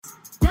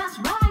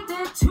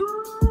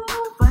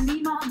Two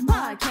Funny Mama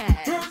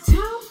podcast. That's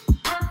two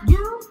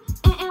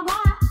F-U-N-N-Y-M.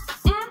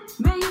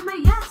 May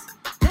yes,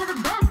 they're the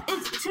best.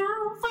 It's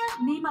Two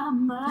Funny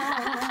Mama.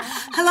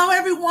 Hello,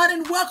 everyone,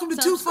 and welcome to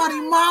Two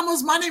Funny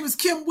Mamas. My name is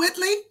Kim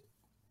Whitley.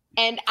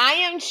 And I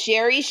am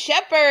Sherry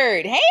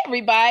Shepherd. Hey,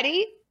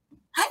 everybody.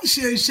 Hi,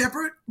 Sherry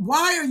Shepherd.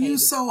 Why are you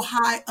so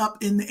high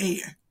up in the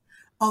air?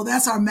 Oh,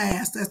 that's our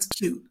mask. That's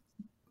cute.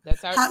 We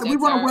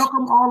want to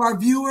welcome all our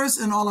viewers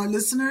and all our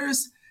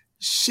listeners.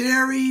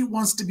 Sherry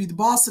wants to be the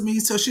boss of me,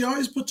 so she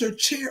always puts her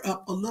chair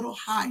up a little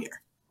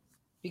higher.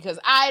 Because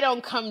I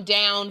don't come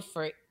down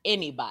for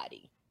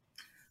anybody.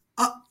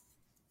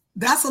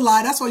 That's a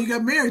lie. That's why you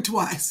got married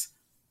twice.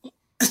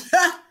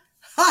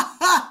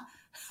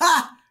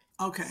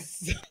 Okay.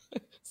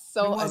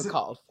 So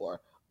uncalled for.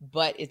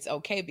 But it's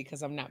okay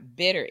because I'm not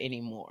bitter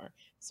anymore.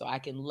 So I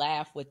can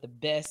laugh with the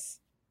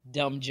best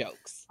dumb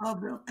jokes.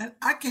 Oh, and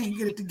I can't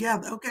get it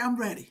together. Okay, I'm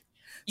ready.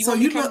 You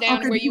want me to come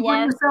down where you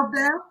are? Yourself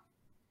down?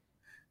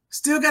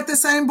 Still got the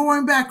same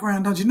boring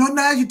background, don't you? No,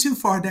 now you're too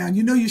far down.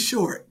 You know you're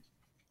short.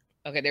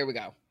 Okay, there we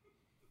go.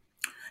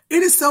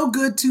 It is so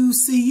good to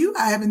see you.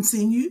 I haven't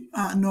seen you.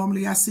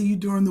 Normally I see you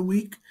during the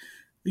week.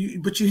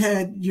 But you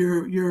had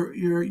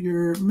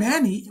your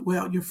Manny,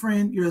 well, your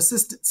friend, your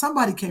assistant,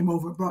 somebody came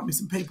over and brought me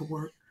some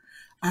paperwork.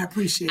 I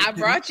appreciate it. I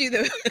brought you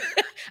the,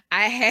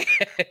 I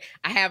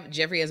have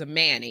Jeffrey as a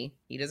Manny.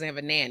 He doesn't have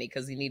a nanny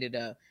because he needed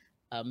a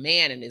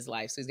man in his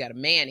life. So he's got a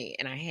Manny.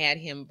 And I had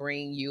him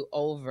bring you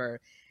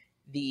over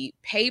the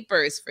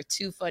papers for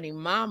Two Funny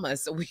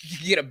Mamas so we could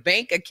get a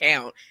bank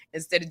account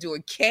instead of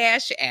doing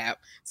Cash App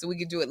so we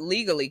could do it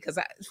legally. Because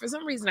for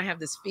some reason I have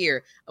this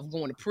fear of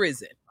going to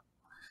prison.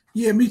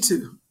 Yeah, me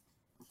too.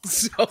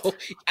 So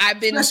I've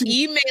been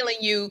emailing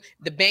you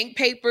the bank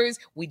papers.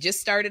 We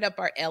just started up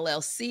our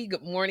LLC.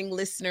 Good morning,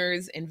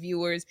 listeners and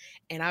viewers.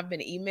 And I've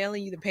been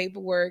emailing you the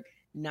paperwork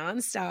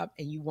nonstop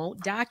and you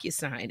won't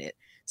DocuSign it.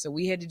 So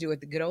we had to do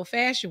it the good old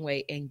fashioned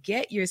way and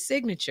get your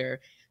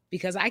signature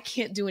because I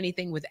can't do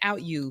anything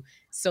without you.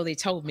 So they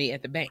told me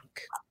at the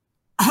bank.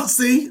 Oh,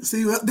 see,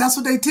 that's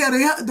what they tell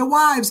the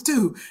wives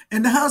too.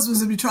 And the husbands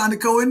will be trying to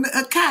go in the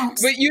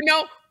accounts.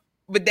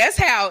 But that's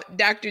how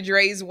Dr.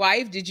 Dre's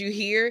wife, did you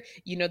hear?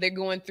 They're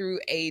going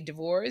through a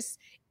divorce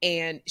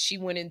and she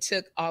went and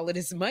took all of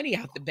this money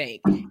out the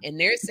bank and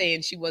they're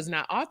saying she was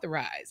not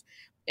authorized.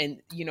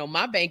 And,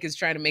 my bank is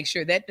trying to make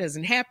sure that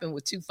doesn't happen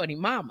with Two Funny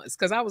Mamas.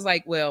 Because I was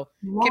like, well,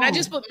 Can I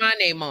just put my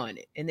name on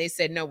it? And they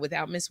said, no,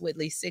 without Miss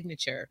Whitley's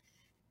signature,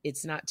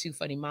 it's not Two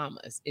Funny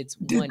Mamas. It's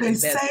one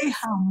investment. Did they say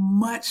how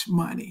much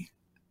money?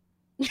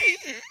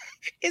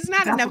 It's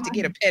not enough to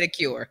get a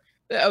pedicure.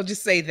 I'll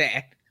just say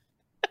that.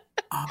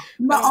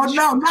 No,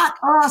 not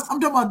us.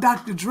 I'm talking about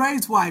Dr.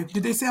 Dre's wife.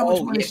 Did they say how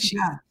much money she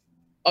got?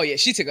 Oh, yeah,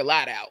 she took a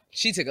lot out.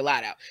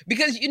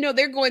 Because,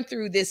 they're going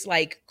through this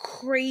like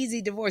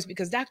crazy divorce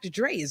because Dr.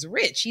 Dre is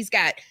rich. He's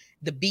got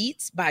the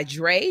Beats by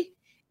Dre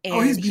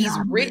and he's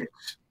rich.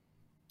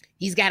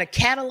 He's got a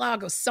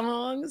catalog of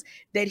songs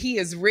that he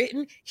has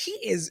written. He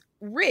is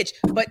rich.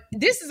 But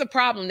this is a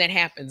problem that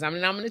happens. I'm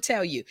going to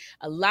tell you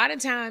a lot of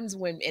times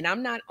and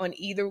I'm not on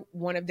either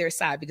one of their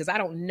side because I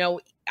don't know.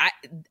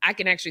 I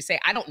can actually say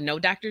I don't know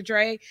Dr.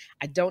 Dre.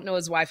 I don't know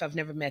his wife. I've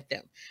never met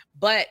them.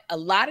 But a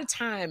lot of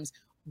times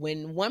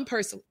when one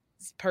person,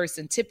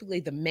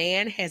 typically the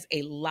man has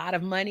a lot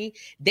of money,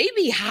 they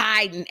be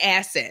hiding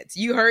assets.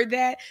 You heard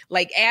that?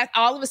 Like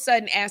all of a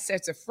sudden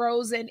assets are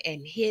frozen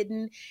and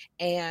hidden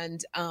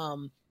and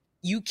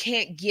you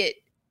can't get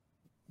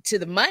to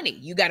the money.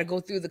 You got to go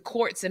through the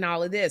courts and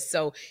all of this.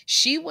 So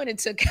she went and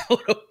took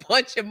out a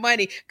bunch of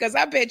money because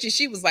I bet you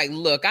she was like,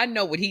 look, I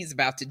know what he's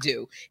about to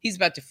do. He's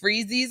about to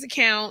freeze these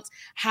accounts,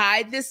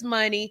 hide this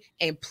money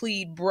and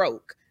plead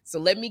broke. So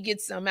let me get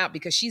some out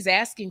because she's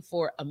asking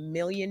for $1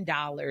 million.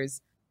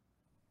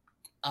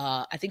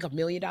 I think $1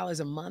 million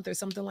a month or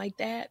something like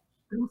that.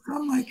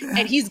 Something like that.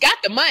 And he's got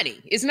the money.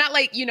 It's not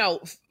like,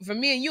 for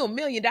me and you, $1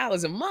 million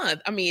a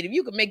month. I mean, if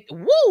you could make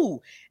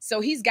so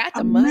he's got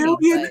the money. But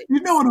you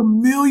know what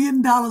 $1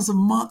 million a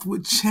month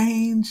would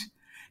change?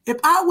 If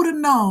I would have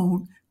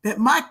known that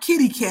my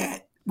kitty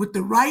cat with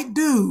the right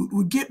dude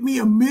would get me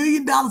 $1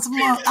 million a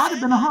month, I'd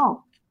have been a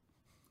hoe.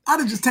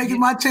 I'd have just taken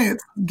my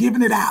chance,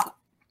 giving it out.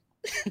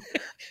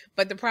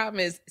 But the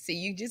problem is,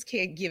 you just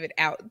can't give it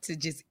out to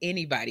just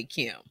anybody,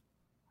 Kim.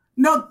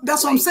 No,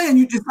 that's what I'm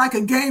saying. It's like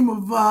a game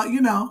of,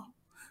 you got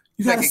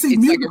to see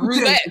it's like a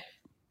roulette.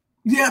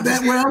 Yeah,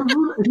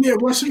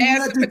 Russian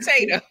roulette.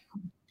 Potato.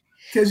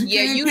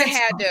 You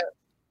had to.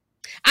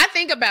 I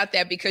think about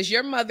that because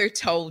your mother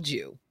told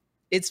you.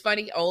 It's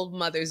funny, old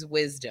mother's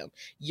wisdom.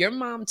 Your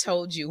mom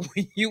told you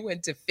when you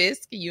went to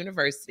Fisk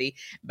University.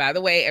 By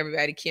the way,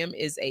 everybody, Kim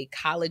is a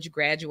college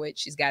graduate.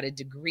 She's got a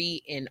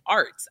degree in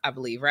arts, I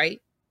believe,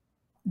 right?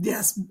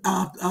 Yes,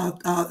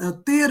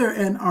 theater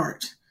and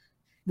art.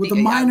 With a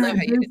minor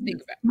in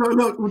business.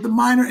 No, with a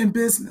minor in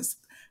business.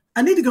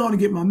 I need to go on and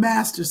get my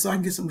master's so I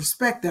can get some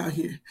respect out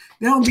here.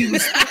 They don't be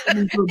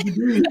respecting me for a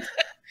degree.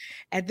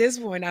 At this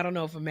point, I don't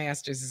know if a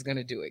master's is going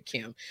to do it,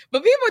 Kim.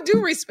 But people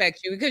do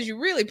respect you because you're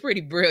really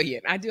pretty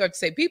brilliant. I do have to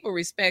say, people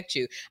respect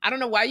you. I don't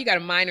know why you got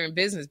a minor in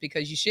business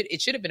because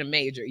it should have been a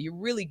major. You're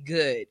really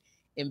good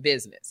in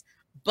business.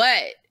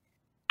 But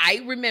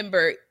I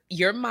remember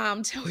your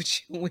mom told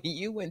you when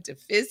you went to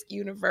Fisk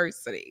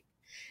University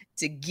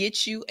to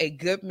get you a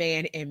good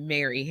man and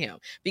marry him.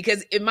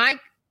 Because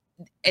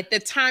at the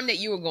time that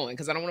you were going,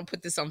 because I don't want to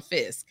put this on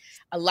Fisk,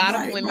 a lot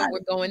of women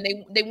were going,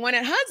 they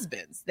wanted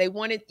husbands. They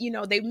wanted,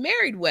 they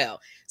married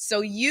well.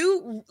 So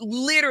you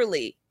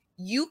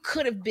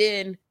could have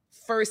been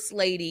First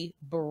Lady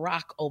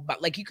Barack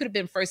Obama. Like you could have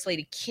been First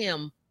Lady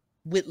Kim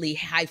Whitley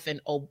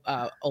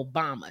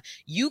Obama.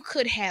 You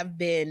could have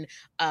been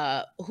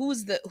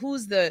who's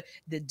the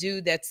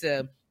dude that's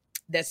a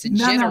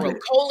general,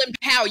 Colin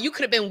Powell. You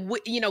could have been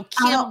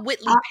Kim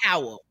Whitley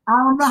Powell. I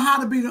don't know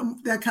how to be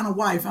that kind of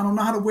wife. I don't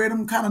know how to wear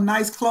them kind of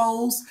nice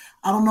clothes.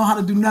 I don't know how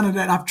to do none of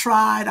that. I've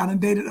tried. I done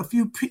dated a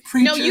few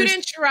preachers. No, you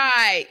didn't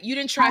try. You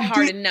didn't try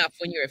hard enough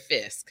when you were at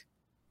Fisk.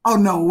 Oh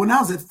no, when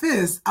I was at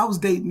Fisk, I was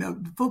dating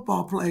the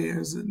football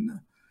players and.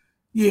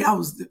 Yeah, I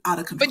was out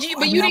of control.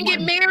 But you didn't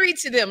get married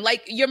to them.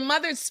 Like your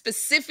mother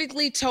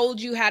specifically told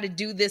you how to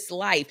do this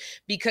life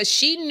because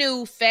she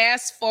knew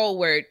fast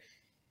forward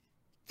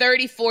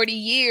 30, 40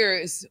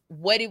 years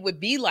what it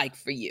would be like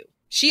for you.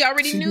 She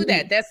already knew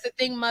that. That's the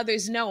thing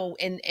mothers know.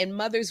 And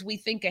mothers, we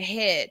think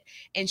ahead.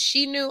 And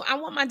she knew, I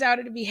want my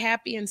daughter to be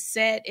happy and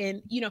set.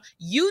 And,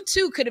 you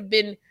too could have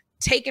been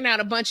taking out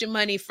a bunch of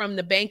money from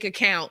the bank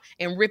account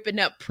and ripping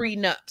up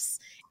prenups.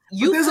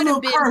 You could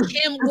have been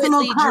Kim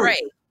Whitley Dre.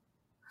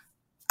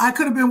 I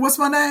could have been, what's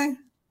my name?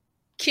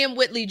 Kim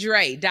Whitley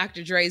Dre,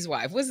 Dr. Dre's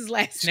wife. What's his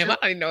last name? I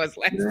don't even know his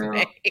last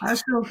name. I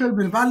sure could have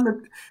been. If I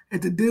looked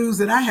at the dudes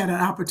that I had an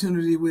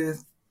opportunity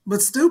with,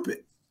 but stupid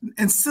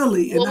and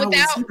silly. Well,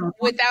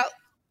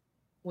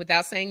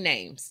 without saying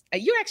names.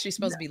 You're actually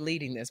supposed to be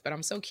leading this, but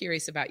I'm so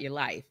curious about your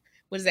life.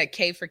 What is that,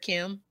 K for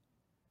Kim?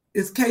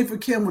 It's K for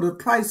Kim with a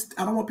price.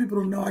 I don't want people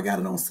to know I got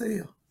it on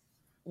sale.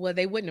 Well,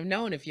 they wouldn't have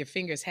known if your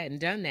fingers hadn't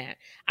done that.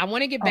 I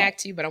want to get back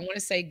to you, but I want to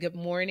say good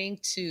morning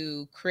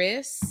to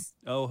Chris.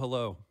 Oh,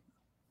 hello.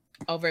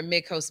 Over at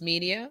Midcoast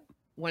Media.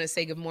 Want to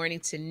say good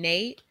morning to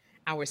Nate,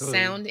 our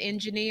sound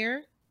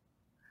engineer.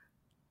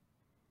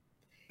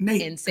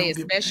 Nate, and say a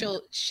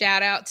special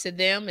shout out to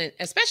them and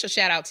a special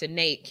shout out to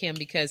Nate, Kim,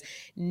 because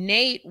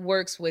Nate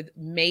works with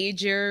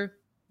major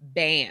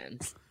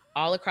bands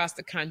all across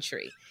the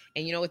country.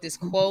 And with this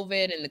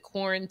COVID and the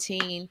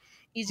quarantine,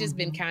 he's just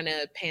been kind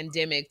of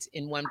pandemicked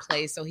in one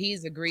place. So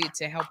he's agreed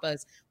to help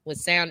us with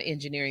sound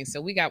engineering. So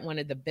we got one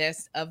of the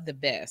best of the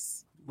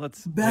best.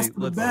 Let's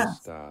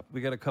stop. We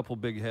got a couple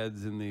big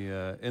heads in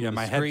the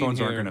my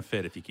headphones aren't going to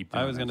fit if you keep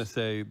doing I was going to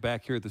say,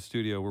 back here at the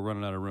studio, we're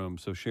running out of room.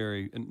 So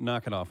Sherry,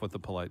 knock it off with the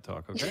polite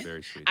talk. Okay.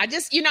 Very sweet. I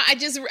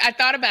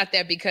thought about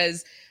that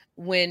because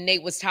when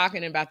Nate was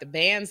talking about the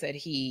bands that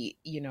he,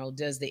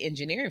 does the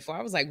engineering for,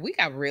 I was like, we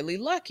got really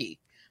lucky.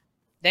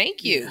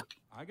 Thank you. Yeah.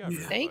 I got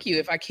really Thank lucky. you.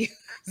 If I can,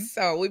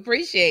 so we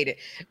appreciate it.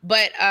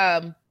 But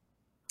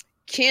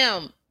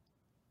Kim,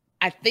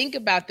 I think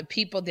about the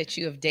people that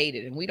you have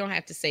dated, and we don't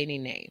have to say any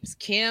names.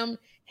 Kim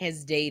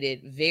has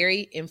dated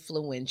very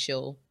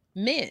influential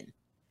men.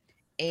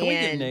 And can we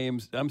get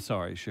names? I'm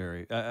sorry,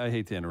 Sherry. I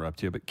hate to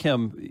interrupt you, but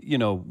Kim,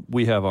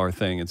 we have our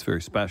thing. It's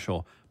very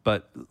special.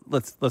 But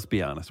let's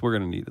be honest. We're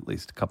going to need at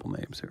least a couple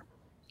names here.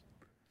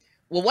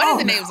 Well, one of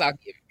the names I'll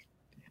give you.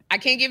 I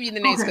can't give you the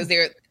names because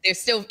they're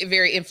still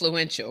very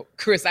influential.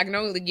 Chris, I can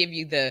only give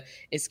you the,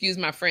 excuse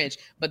my French,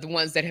 but the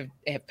ones that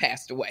have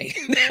passed away.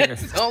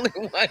 That's the only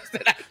ones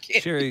that I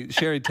can.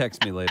 Sherry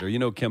text me later.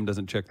 Kim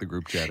doesn't check the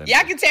group chat anymore.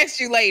 Yeah, I can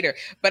text you later,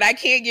 but I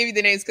can't give you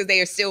the names because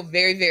they are still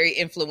very, very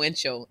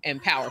influential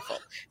and powerful.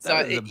 So,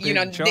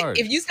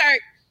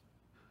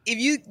 if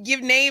you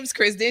give names,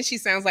 Chris, then she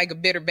sounds like a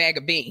bitter bag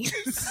of beans.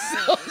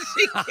 So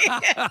she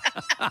can't.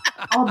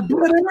 A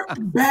bitter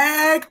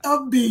bag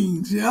of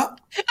beans, yep.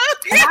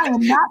 And I am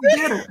not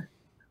bitter.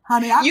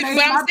 Honey,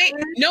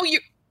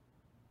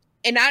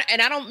 and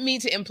I don't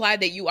mean to imply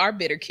that you are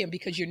bitter, Kim,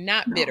 because you're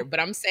not bitter. But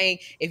I'm saying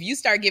if you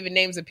start giving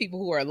names of people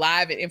who are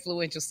alive and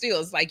influential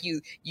still, it's like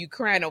you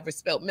crying over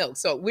spilt milk.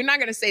 So we're not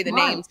going to say the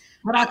names.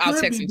 But I'll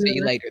text them to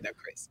you later, though,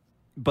 Chris.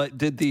 But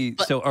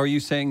so are you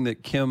saying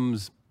that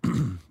Kim's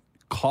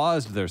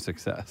caused their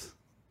success?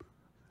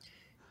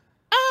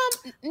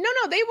 No,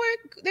 they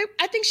were.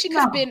 I think she could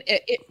have been.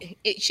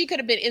 She could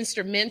have been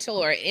instrumental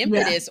or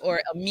impetus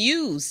or a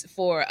muse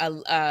for I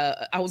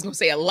was going to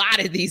say a lot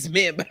of these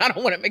men, but I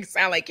don't want to make it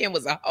sound like Kim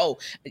was a hoe.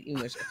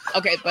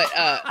 Okay, but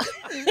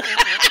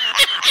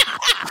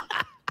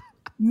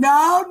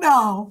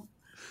no.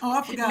 Oh,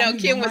 I forgot. No,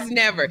 Kim was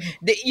never.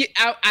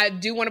 I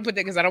do want to put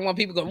that because I don't want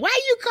people going, why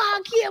you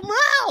call Kim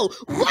hoe?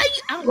 Why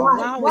you? I don't know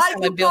why I always sound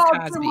like Bill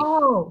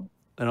Cosby.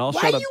 And I'll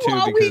shut up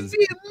too because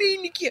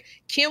mean to Kim?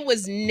 Kim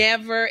was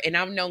never, and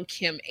I've known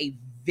Kim a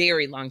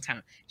very long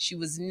time. She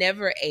was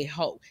never a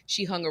hoe.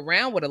 She hung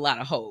around with a lot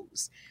of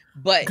hoes,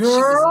 but she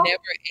was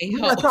never a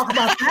hoe. We're talk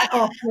about that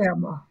off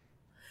camera.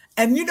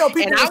 And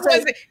people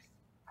say,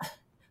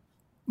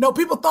 No,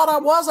 people thought I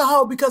was a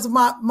hoe because of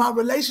my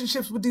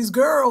relationships with these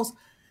girls,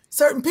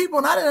 certain people,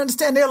 and I didn't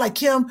understand. They're like,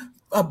 Kim,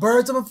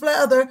 birds of a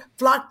feather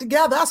flock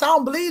together. I said, I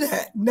don't believe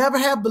that. Never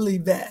have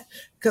believed that.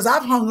 Because I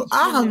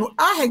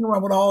hang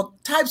around with all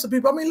types of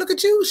people. I mean, look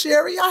at you,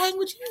 Sherry. I hang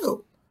with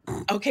you.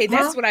 Okay,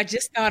 that's what I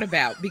just thought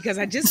about, because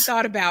I just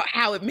thought about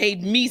how it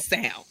made me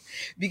sound.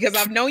 Because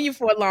I've known you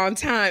for a long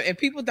time, and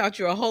people thought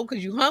you were a hoe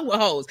because you hung with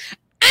hoes.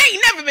 I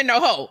ain't never been no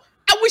hoe.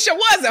 I wish I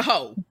was a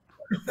hoe.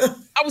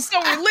 I was so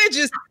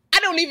religious. I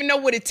don't even know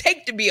what it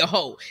takes to be a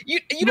hoe. You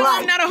know, right.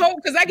 I'm not a hoe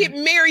because I get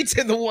married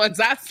to the ones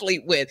I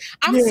sleep with.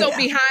 I'm so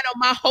behind on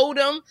my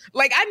hoedom.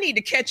 Like, I need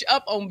to catch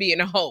up on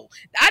being a hoe.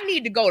 I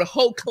need to go to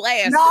hoe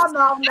classes.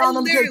 No.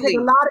 It take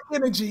a lot of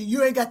energy.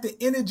 You ain't got the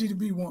energy to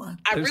be one.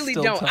 I really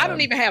don't. Time. I don't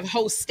even have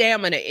hoe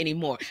stamina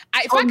anymore.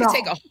 If I could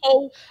take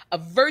a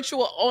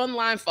virtual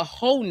online for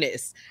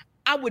wholeness,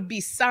 I would be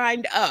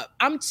signed up.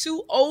 I'm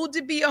too old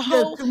to be a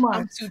hoe.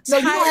 I'm too tired. No,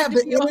 you don't have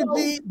the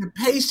energy, the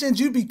patience.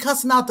 You be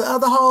cussing out the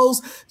other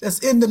hoes that's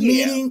in the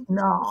meeting.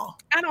 No.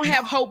 I don't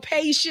have hoe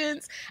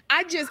patience.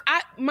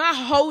 My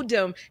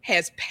hoedom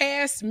has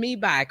passed me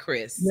by,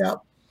 Chris.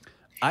 Yep.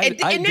 I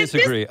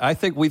disagree. I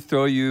think we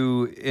throw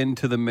you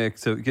into the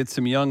mix. So get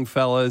some young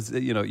fellas.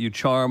 You know, you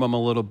charm them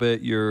a little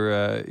bit.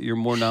 You're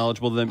more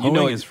knowledgeable than them. You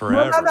know it's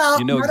forever.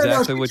 You know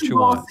exactly what you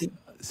want.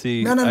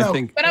 See, no.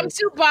 But I'm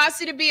too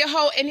bossy to be a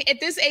hoe. And at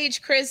this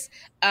age, Chris,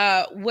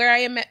 where I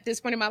am at this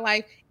point in my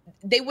life,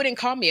 they wouldn't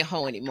call me a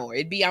hoe anymore.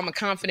 It'd be I'm a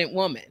confident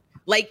woman.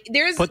 Like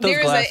put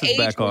those glasses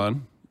back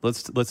on.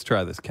 Let's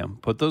try this, Kim.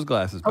 Put those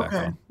glasses back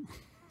on.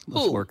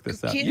 Let's work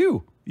this out.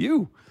 You.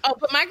 Oh,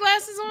 put my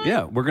glasses on?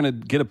 Yeah, we're gonna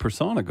get a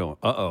persona going.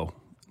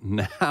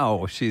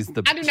 Now she's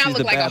the I do not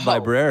look like bad a hoe.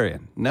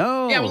 Librarian.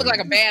 No. Yeah, I look like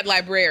a bad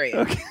librarian.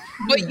 Okay.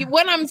 But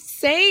what I'm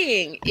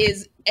saying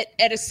is,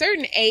 at a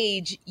certain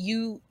age,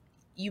 you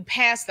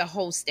pass the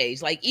hoe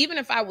stage. Like, even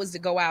if I was to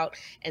go out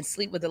and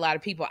sleep with a lot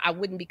of people, I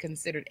wouldn't be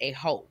considered a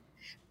hoe.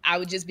 I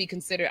would just be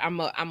considered I'm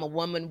a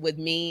woman with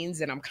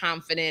means, and I'm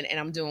confident, and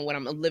I'm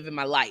living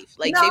my life.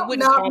 Like, they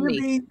wouldn't call me.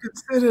 You'd be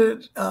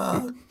considered,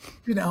 a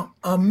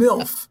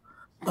MILF.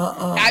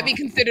 I'd be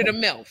considered a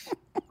MILF.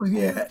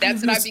 Yeah,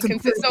 that's what I'd be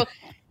considered. So,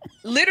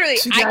 literally,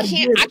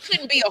 I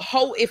couldn't be a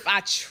hoe if I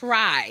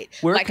tried.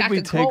 Where could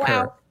we take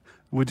her?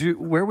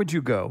 Where would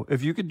you go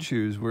if you could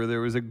choose where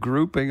there was a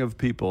grouping of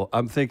people?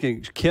 I'm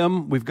thinking,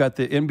 Kim, we've got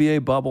the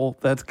NBA bubble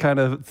that's kind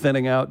of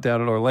thinning out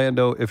down in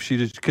Orlando. If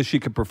because she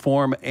could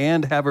perform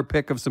and have her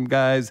pick of some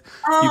guys,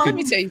 let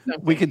me tell you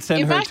something. We could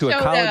send her to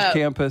a college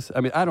campus. I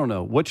mean, I don't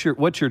know. What's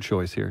your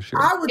choice here,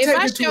 Sherry? I would if take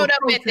I it to showed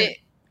up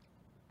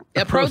at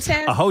a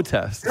protest, a hoe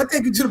test. I'll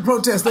take you to the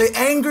protest. They're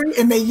angry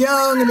and they're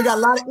young and they got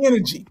a lot of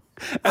energy.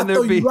 I'll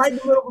throw you right in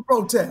the middle of a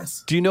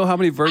protest. Do you know how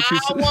many virtues?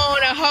 I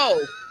want a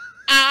hoe.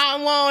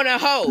 I want a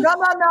hoe. No.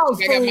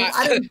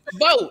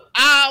 Vote.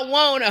 I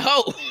want a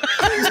hoe.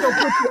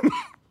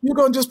 You're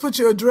going to just put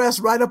your address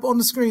right up on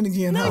the screen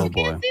again. No, you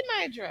can't see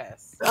my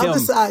address. Kim,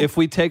 if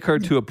we take her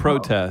to a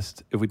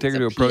protest,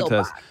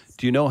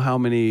 do you know how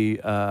many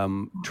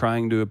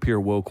trying to appear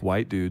woke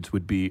white dudes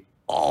would be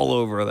all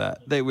over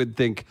that? They would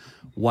think,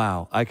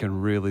 wow, I can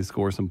really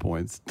score some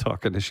points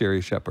talking to Sherry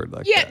Shepherd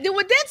like that. Yeah,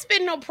 that's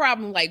been no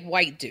problem, like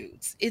white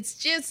dudes. It's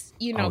just,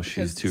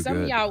 she's too some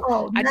good. of y'all.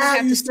 Oh, now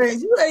you say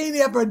you ain't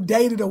ever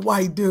dated a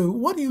white dude.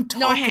 What are you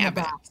talking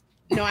about?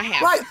 No, I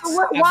haven't. Right.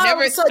 So why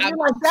all of a sudden you're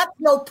like, that's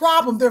no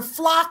problem. They're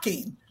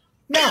flocking.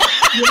 No,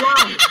 you're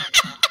lying.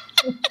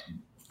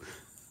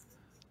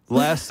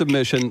 Last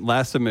submission.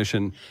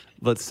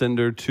 Let's send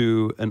her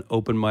to an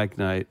open mic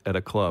night at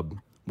a club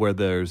where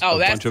there's a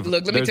bunch of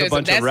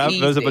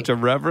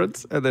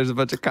reverence and there's a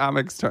bunch of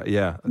comics. No,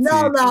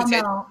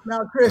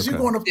 Chris, you're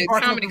going to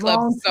park comedy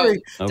club.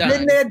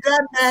 Been there,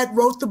 done that.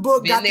 Wrote the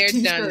book. Got the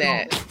T-shirt. Done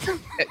that.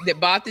 They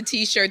bought the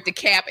T-shirt, the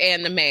cap,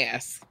 and the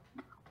mask.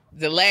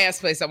 The last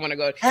place I want to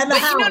go. And the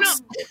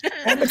house.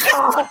 And the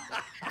car.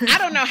 I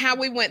don't know how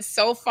we went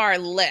so far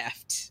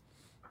left,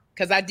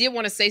 because I did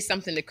want to say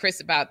something to Chris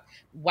about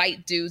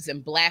white dudes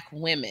and black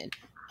women.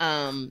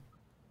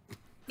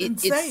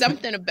 It's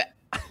something about.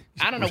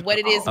 I don't know what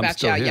it is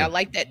about y'all. Here. Y'all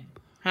like that,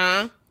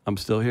 huh? I'm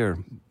still here.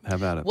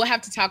 Have at it. We'll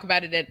have to talk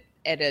about it at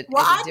a.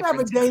 Well, I've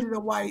never dated a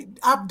white.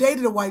 I've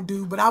dated a white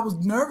dude, but I was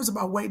nervous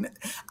about waiting.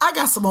 I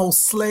got some old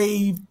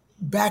slave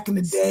back in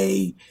the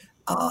day,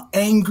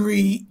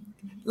 angry.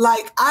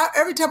 Like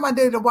every time I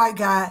dated a white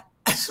guy,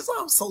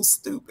 I'm so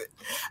stupid.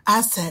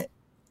 I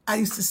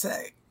used to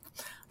say.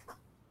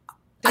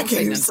 I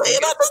can't even say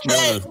it on the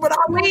stage, but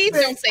please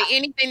don't say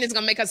anything that's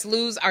gonna make us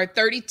lose our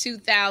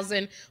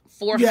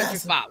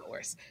 32,400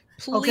 followers.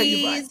 Please, okay,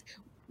 you're right.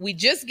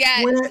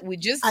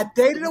 I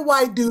dated a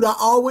white dude. I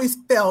always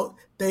felt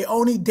they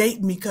only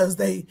date me because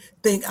they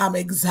think I'm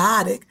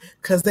exotic,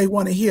 because they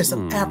want to hear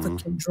some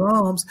African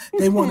drums.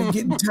 They want to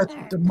get in touch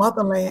with the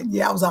motherland.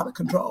 Yeah, I was out of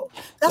control.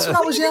 That's when I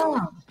was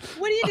young.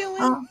 What are you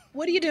doing?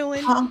 What are you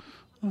doing?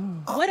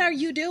 What are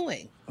you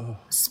doing?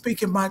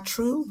 Speaking my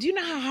truth. Do you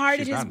know how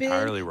hard it has been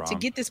to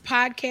get this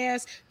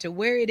podcast to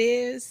where it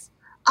is?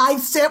 I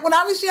said when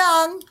I was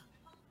young,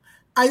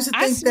 I used to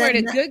think swear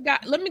to good God,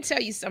 let me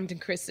tell you something,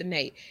 Chris and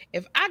Nate.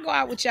 If I go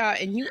out with y'all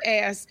and you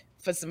ask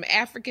for some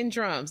African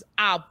drums,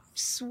 I'll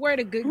swear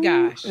to good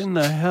gosh. In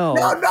the hell?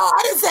 No,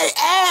 I didn't say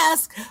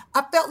ask.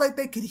 I felt like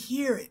they could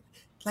hear it.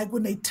 Like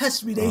when they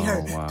touched me, they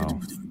heard it. Wow.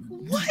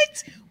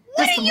 What?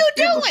 What are you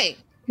doing?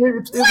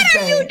 What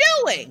are you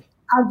doing?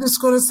 I'm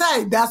just going to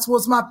say that's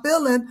what's my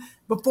feeling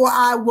before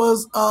I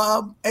was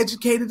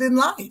educated in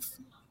life.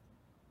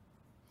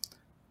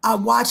 I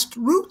watched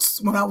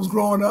Roots when I was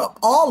growing up.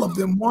 All of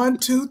them. 1,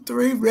 2,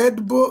 3, read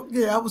the book.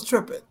 Yeah, I was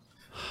tripping.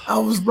 I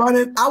was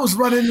running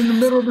in the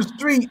middle of the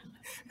street.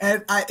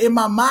 And in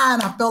my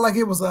mind, I felt like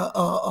it was a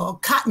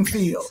cotton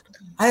field.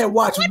 I had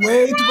watched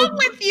way too much. What's wrong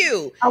with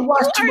you? I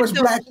watched too much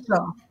black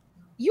stuff.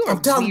 You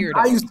are weird.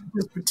 I used to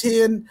just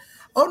pretend.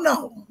 Oh,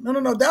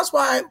 no. That's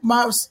why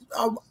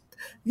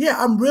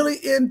I'm really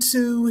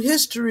into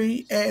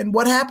history and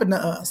what happened to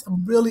us.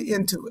 I'm really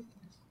into it.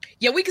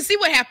 Yeah, we can see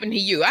what happened to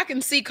you. I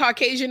can see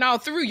Caucasian all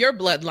through your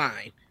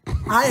bloodline.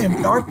 I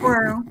am dark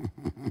brown.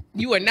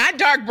 You are not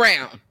dark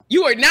brown.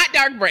 You are not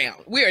dark brown.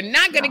 We are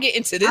not going to get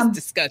into this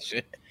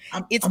discussion.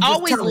 It's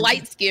always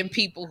light-skinned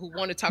people who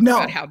want to talk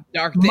about how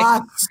dark they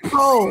are.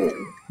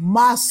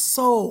 My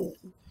soul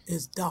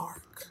is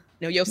dark.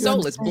 No, your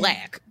soul is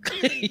black.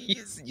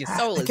 Your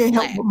soul is black. I can't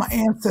help what my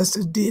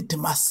ancestors did to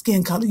my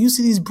skin color. You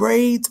see these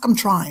braids? I'm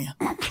trying.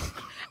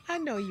 I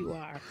know you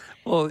are.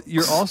 Well,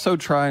 you're also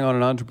trying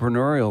on an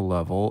entrepreneurial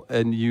level,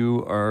 and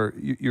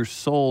your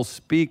soul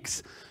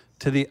speaks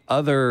to the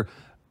other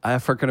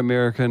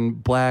African-American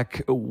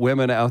black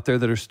women out there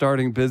that are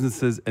starting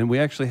businesses, and we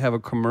actually have a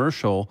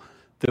commercial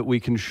that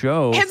we can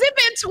show. Has it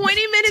been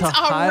 20 minutes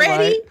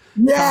already?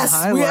 Yes,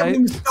 we haven't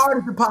even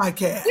started the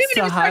podcast.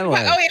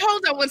 Oh, wait,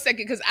 hold on one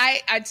second, because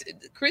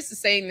Chris is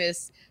saying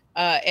this,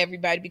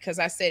 everybody, because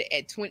I said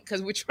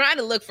because we're trying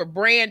to look for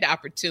brand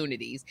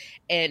opportunities,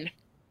 and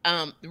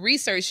the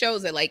research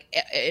shows that like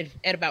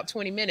at about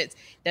 20 minutes,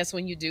 that's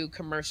when you do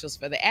commercials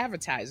for the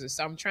advertisers.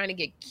 So I'm trying to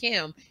get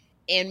Kim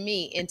and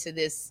me into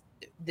this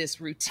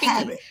routine.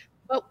 Habit.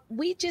 But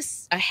we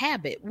just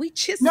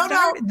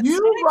No,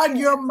 you run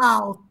your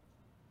mouth.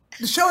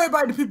 Show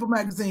everybody the People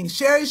magazine.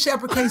 Sherri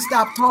Shepherd can't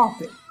stop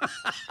talking.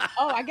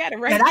 Oh, I got it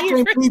right and here.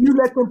 I can't believe you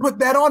let them put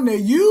that on there.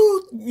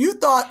 You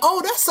thought,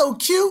 oh, that's so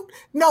cute.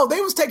 No,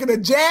 they was taking a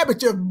jab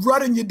at you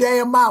running your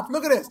damn mouth.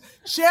 Look at this.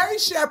 Sherri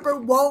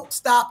Shepherd won't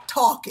stop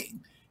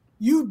talking.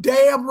 You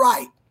damn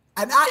right.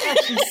 And I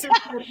actually said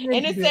that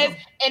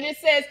and it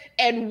says,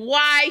 and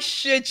why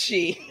should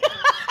she?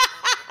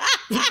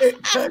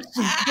 Because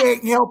she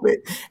can't help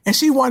it. And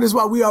she wonders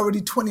why we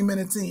already 20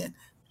 minutes in.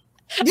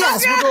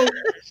 Yes,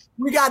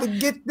 we got to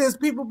get this.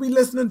 People be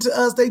listening to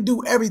us. They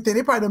do everything.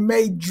 They probably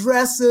made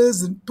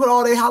dresses and put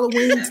all their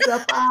Halloween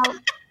stuff out.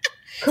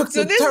 Cooked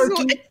the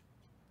turkey.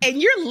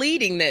 And you're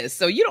leading this,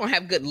 so you don't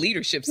have good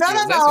leadership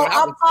skills. No.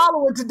 I'm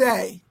following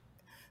today.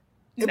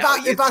 If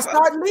I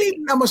start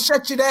leading, I'm going to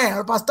shut you down.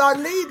 If I start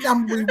leading,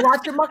 I'm going to be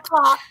watching my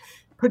clock,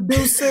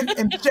 producing,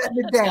 and shutting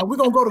it down. We're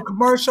going to go to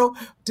commercial.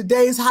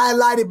 Today's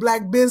highlighted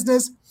Black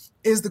business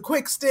is the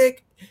Quick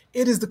Stick.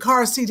 It is the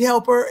car seat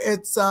helper.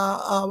 It's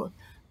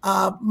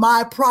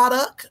my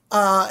product,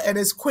 and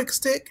it's Quick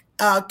Stick,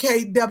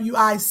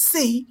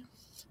 KWIC. I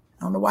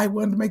don't know why he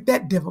wanted to make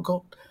that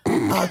difficult.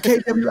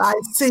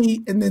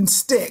 KWIC and then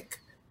stick.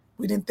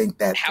 We didn't think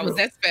that How through. is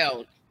that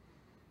spelled?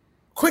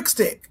 Quick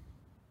Stick.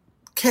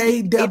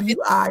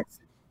 KWIC.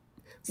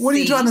 What are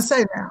you trying to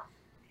say now?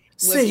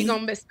 Well, if you're going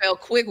to misspell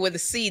quick with a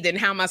C, then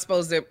how am I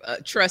supposed to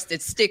trust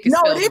that stick is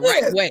spelled the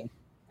right way?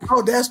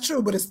 Oh, that's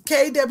true, but it's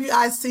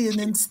KWIC and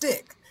then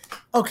stick.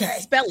 Okay.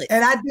 Spell it.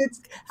 And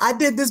I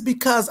did this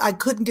because I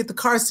couldn't get the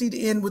car seat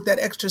in with that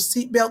extra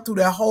seat belt through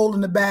that hole in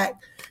the back.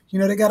 You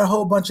know, they got a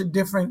whole bunch of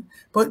different,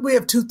 but we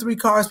have 2-3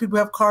 cars. People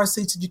have car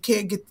seats and you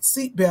can't get the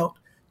seat belt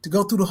to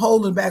go through the hole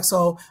in the back.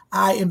 So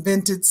I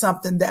invented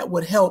something that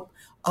would help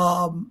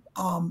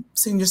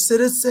senior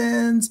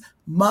citizens,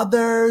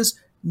 mothers,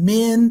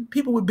 men,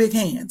 people with big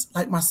hands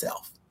like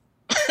myself.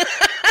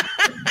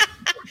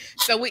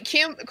 So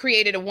Kim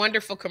created a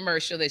wonderful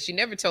commercial that she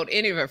never told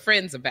any of her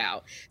friends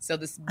about. So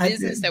this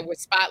business that we're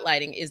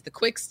spotlighting is the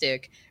Quick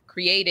Stick,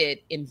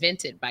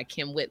 invented by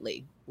Kim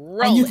Whitley.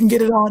 And you can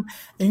get it on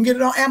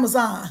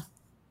Amazon.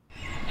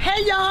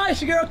 Hey y'all,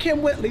 it's your girl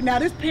Kim Whitley. Now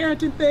this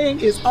parenting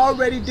thing is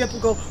already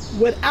difficult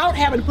without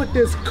having to put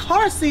this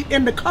car seat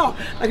in the car.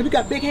 Like if you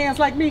got big hands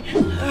like me,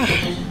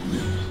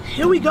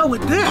 here we go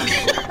with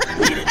this.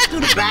 To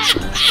the back.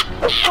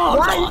 Oh,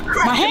 Lord.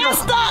 My hand's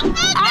stuck.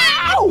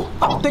 Ow!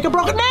 I think I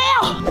broke it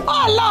now.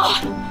 Oh, Lord.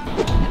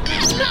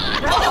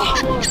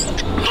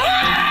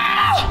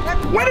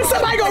 When is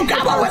somebody going to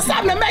come up with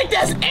something to make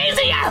this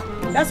easier?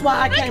 That's why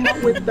I came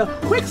up with the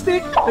Quick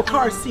Stick, the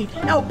car seat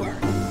helper.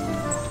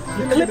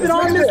 You clip it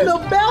on this little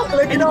belt,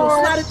 and you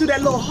slide it through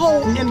that little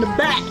hole in the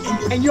back,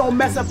 and you don't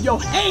mess up your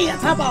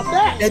hands. How about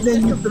that? And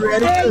then you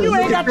thread it through. And you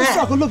ain't got to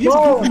struggle. Look, you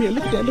come here.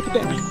 Look at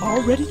that.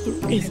 Already through.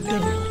 It's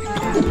done.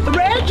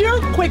 Thread your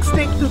Quick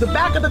Stick through the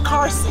back of the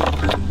car seat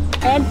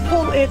and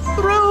pull it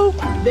through.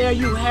 There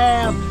you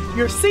have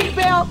your seat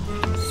belt.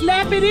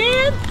 Snap it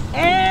in.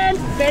 And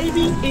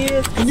baby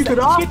is and you could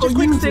also get your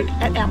quick use stick it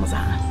at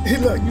Amazon. Hey,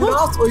 look, you could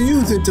also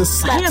use it to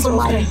slap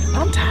somebody. Okay.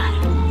 I'm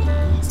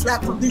tired.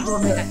 Slap some people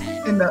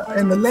in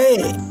the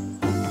leg.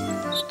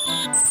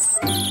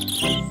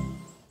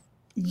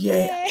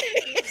 Yeah.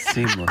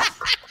 Seamless.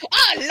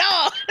 Oh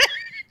Lord.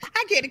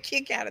 I get a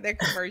kick out of that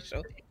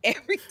commercial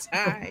every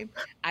time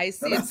I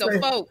see it. So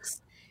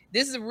folks,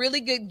 this is a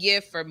really good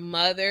gift for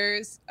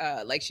mothers,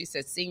 like she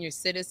said, senior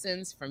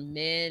citizens, for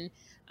men.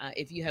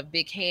 If you have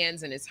big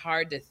hands and it's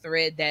hard to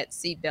thread that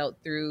seatbelt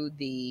through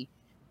the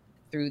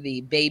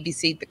baby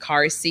seat, the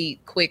car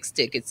seat, quick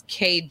stick. It's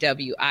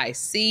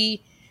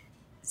KWIC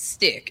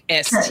stick,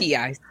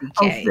 STICK.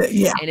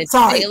 Yeah. And it's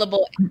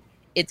available.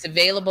 It's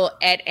available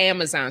at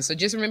Amazon. So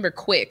just remember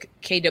quick,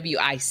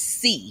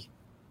 KWIC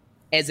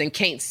as in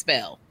can't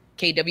spell.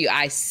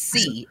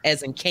 KWIC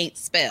as in can't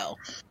spell.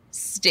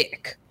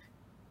 Stick.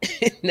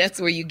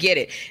 That's where you get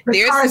it.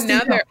 There's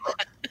another.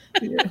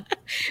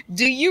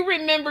 Do you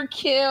remember,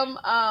 Kim,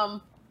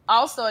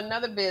 also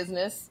another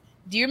business?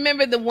 Do you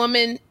remember the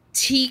woman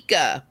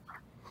Tika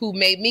who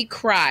made me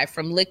cry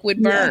from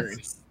Liquid Burns?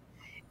 Yes.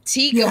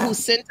 Tika, who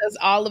sent us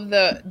all of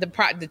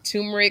the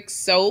turmeric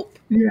soap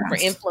for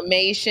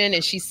inflammation,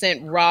 and she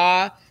sent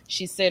raw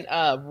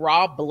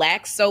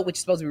black soap, which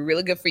is supposed to be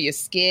really good for your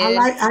skin.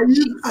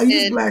 I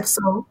use black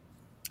soap.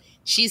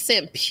 She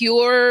sent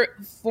pure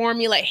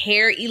formula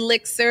hair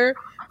elixir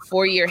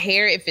for your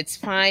hair if it's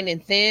fine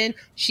and thin.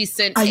 She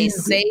sent a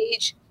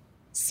sage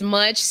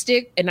smudge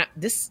stick, and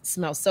this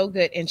smells so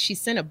good. And she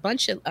sent a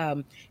bunch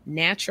of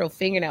natural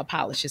fingernail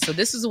polishes. So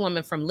this is a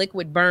woman from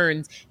Liquid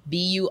Burns,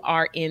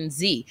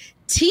 BURNZ.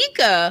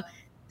 Tika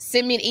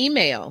sent me an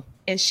email,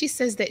 and she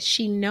says that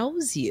she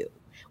knows you,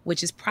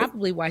 which is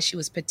probably why she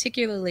was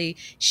particularly,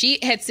 she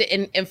had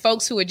said, and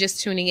folks who are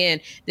just tuning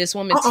in, this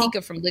woman,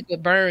 Tika from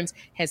Liquid Burns,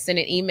 has sent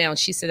an email, and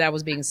she said I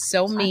was being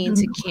so mean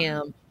to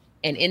Kim.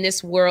 And in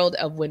this world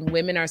of when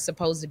women are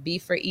supposed to be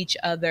for each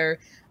other,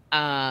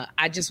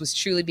 I just was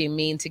truly being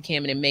mean to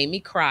Kim, and it made me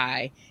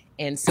cry.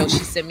 And so she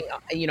sent me,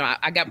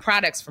 I got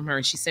products from her,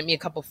 and she sent me a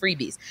couple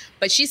freebies.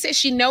 But she said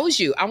she knows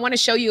you. I want to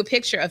show you a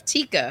picture of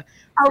Tika.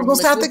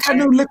 I think I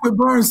knew Liquid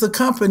Burns, the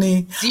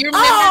company. Do you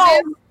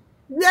remember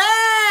this?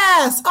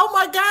 Yes. Oh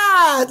my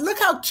God. Look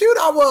how cute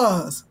I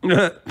was.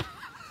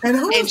 And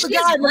who was the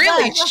guy in the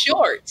really back?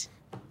 Short.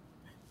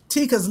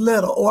 Tika's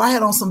little, or I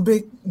had on some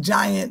big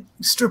giant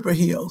stripper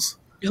heels.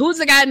 Who's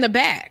the guy in the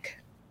back?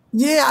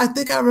 Yeah, I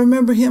think I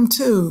remember him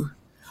too.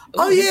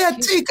 Oh yeah,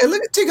 Tika.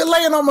 Look at Tika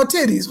laying on my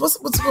titties. What's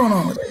going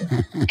on with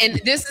that? And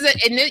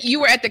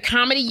you were at the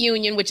Comedy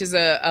Union, which is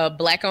a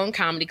black-owned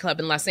comedy club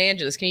in Los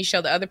Angeles. Can you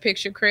show the other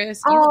picture,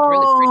 Chris? You look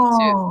really pretty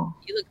too.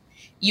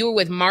 You were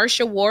with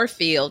Marsha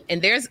Warfield,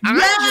 and there's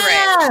Andre.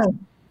 Yes!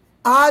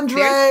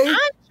 Andre.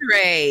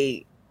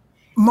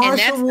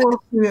 Marsha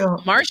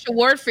Warfield. Marsha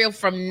Warfield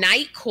from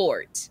Night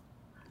Court.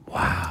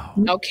 Wow.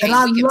 Okay, and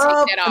I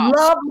love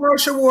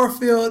Marsha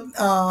Warfield.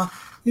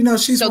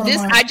 She's so one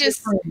of my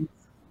friends.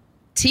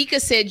 Tika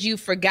said you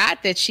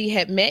forgot that she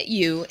had met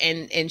you,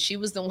 and she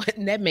was the one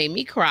that made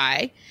me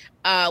cry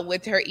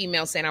with her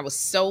email saying I was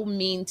so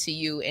mean to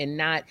you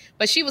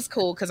but she was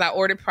cool because I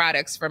ordered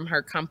products from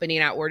her company,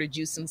 and I ordered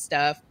you some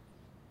stuff,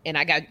 and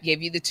I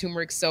gave you the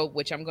turmeric soap,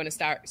 which I'm going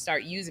to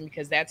start using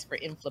because that's for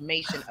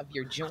inflammation of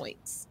your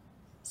joints.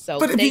 So,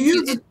 but if you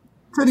use it,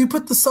 could you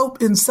put the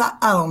soap inside?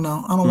 I don't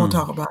know. I don't want to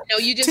talk about it. No,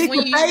 you just Tika,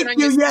 when you use it on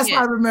your skin. Yes,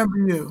 I remember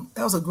you.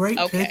 That was a great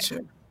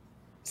picture.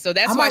 So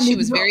that's why she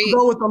was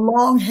go with the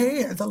long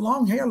hair. The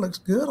long hair looks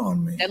good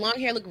on me. That long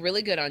hair looked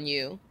really good on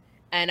you.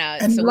 And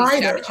so lighter.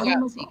 we shouted you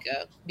out,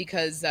 Tika,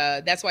 because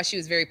that's why she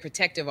was very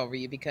protective over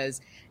you, because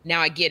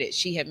now I get it.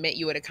 She had met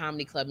you at a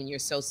comedy club, and you're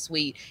so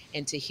sweet.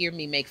 And to hear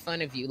me make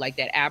fun of you, like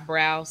that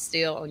eyebrow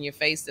still on your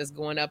face that's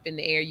going up in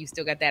the air, you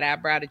still got that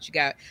eyebrow that you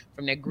got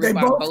from that group.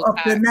 They both up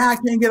there now. I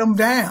can't get them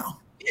down.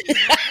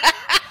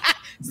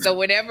 So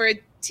whenever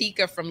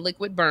Tika from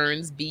Liquid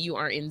Burns,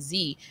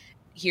 BURNZ,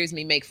 hears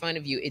me make fun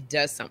of you, it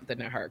does something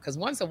to her. Because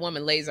once a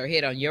woman lays her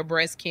head on your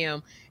breast,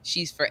 Kim,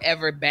 she's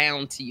forever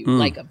bound to you,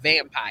 like a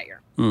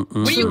vampire.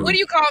 What do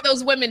you call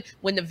those women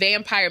when the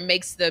vampire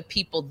makes the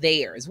people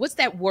theirs? What's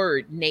that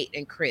word, Nate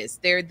and Chris?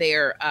 They're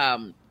their,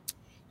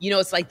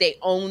 it's like they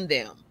own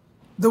them.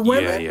 The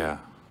women? Yeah.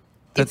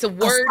 It's a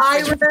word.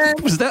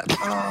 Was that?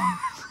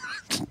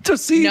 To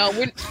see? No,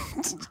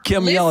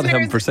 Kim yelled at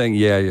him for saying,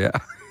 yeah.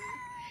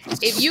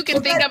 If you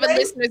can think of it,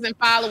 listeners and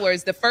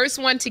followers, the first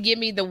one to give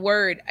me the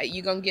word,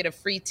 you're going to get a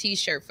free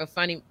T-shirt for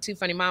Two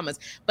Funny Mamas.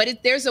 But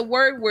if there's a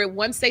word where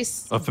once they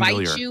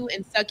bite you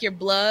and suck your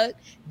blood,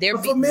 they're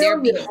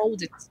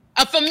beholden.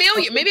 A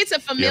familiar. Maybe it's a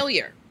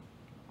familiar.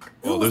 Yep.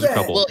 Well, there's a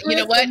couple. Well, you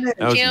know what?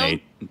 That was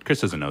Nate. Chris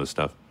doesn't know this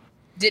stuff.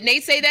 Did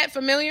Nate say that,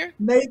 familiar?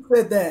 Nate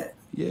said that.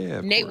 Yeah.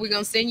 Nate, we're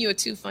going to send you a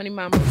Two Funny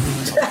Mamas.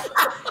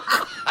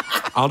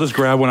 I'll just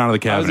grab one out of the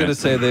cabinet. I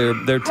was going to say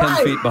they're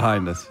 10 feet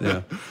behind us.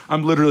 Yeah.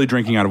 I'm literally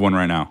drinking out of one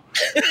right now.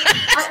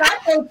 I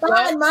can't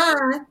find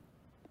mine.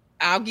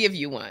 I'll give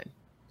you one.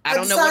 I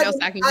don't know what else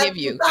I can give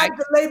you. I decided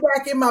to lay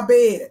back in my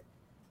bed.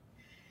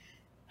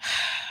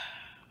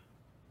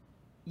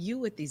 You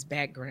with these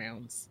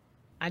backgrounds.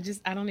 I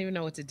don't even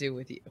know what to do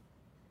with you.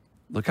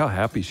 Look how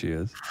happy she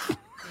is.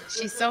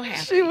 She's so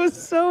happy. She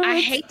was so I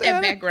hate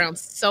that background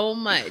so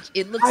much.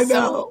 It looks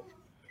so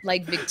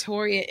like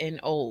Victoria and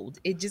old.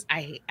 It just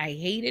I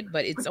hate it,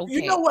 but it's okay.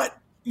 You know what?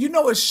 You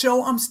know what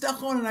show I'm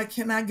stuck on and I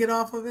cannot get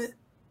off of it?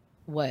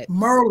 What?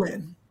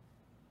 Merlin.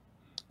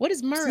 What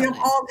is Merlin? See, I'm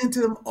all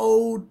into them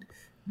old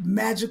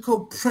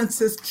magical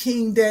princess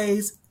king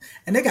days,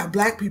 and they got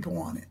black people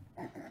on it.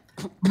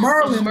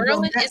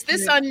 Merlin is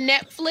this on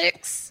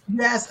Netflix?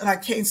 Yes, and I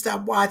can't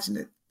stop watching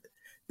it.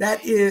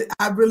 That is,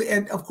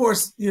 and of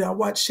course, you know, I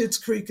watch Schitt's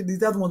Creek and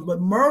these other ones, but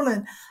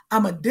Merlin,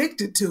 I'm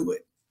addicted to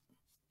it.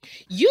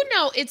 You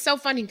know, it's so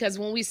funny because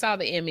when we saw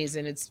the Emmys,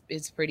 and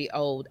it's pretty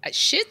old,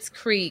 Schitt's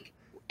Creek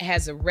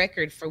has a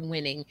record for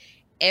winning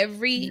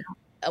every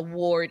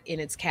award in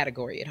its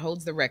category. It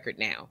holds the record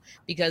now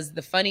because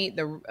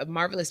the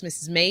Marvelous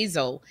Mrs.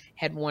 Maisel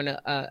had won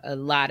a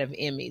lot of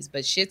Emmys,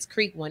 but Schitt's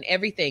Creek won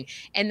everything.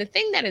 And the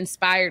thing that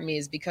inspired me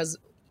is because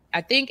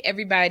I think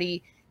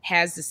everybody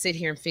has to sit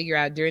here and figure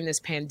out during this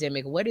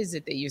pandemic, what is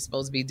it that you're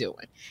supposed to be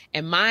doing?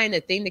 And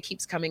the thing that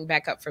keeps coming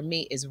back up for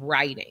me is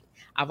writing.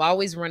 I've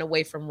always run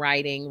away from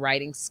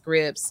writing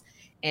scripts,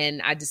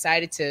 and I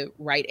decided to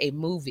write a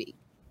movie.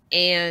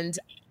 And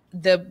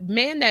the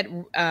man that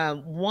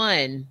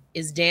won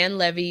is Eugene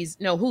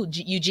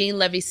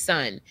Levy's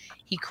son.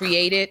 He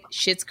created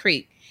Schitt's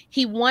Creek.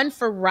 He won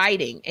for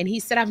writing, and he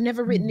said, I've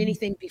never written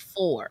anything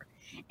before.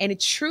 And it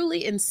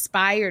truly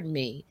inspired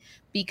me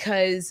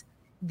because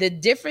the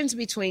difference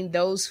between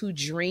those who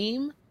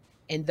dream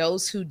and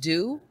those who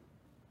do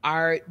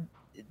are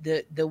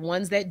the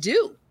ones that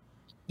do.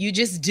 You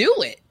just do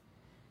it.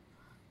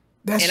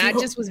 I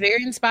just was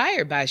very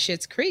inspired by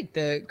Schitt's Creek,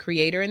 the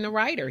creator and the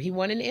writer. He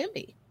won an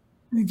Emmy.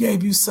 He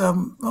gave you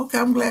some. Okay,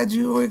 I'm glad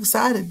you were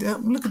excited.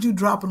 Look at you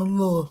dropping a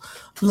little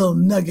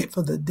nugget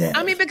for the day.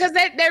 I mean, because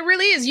that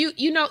really is.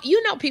 You know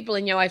people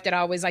in your life that are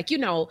always like,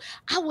 I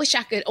wish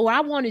I could, or I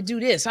want to do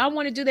this, or I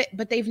want to do that,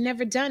 but they've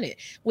never done it,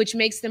 which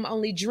makes them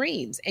only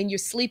dreams, and you're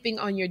sleeping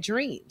on your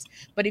dreams.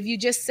 But if you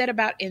just set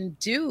about and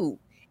do,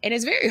 and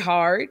it's very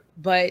hard,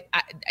 but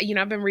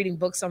I've been reading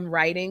books on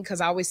writing because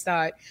I always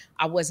thought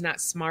I was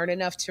not smart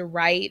enough to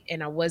write,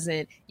 and I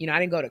wasn't, I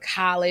didn't go to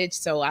college,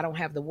 so I don't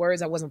have the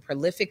words. I wasn't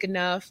prolific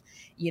enough,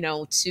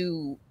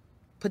 to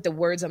put the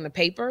words on the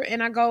paper.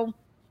 And I go,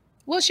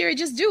 well, Sherry,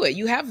 just do it.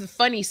 You have the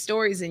funny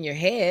stories in your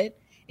head,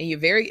 and you're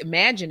very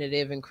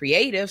imaginative and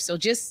creative, so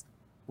just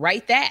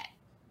write that.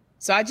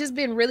 So I've just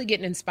been really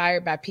getting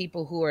inspired by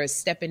people who are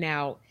stepping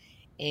out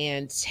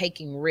and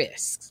taking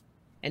risks.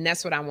 And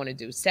that's what I want to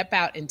do. Step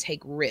out and take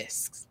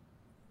risks.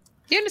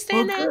 Do you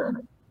understand that?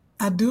 Good.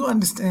 I do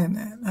understand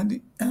that.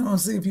 I want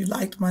to see if you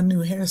liked my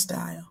new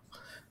hairstyle.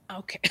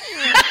 Okay.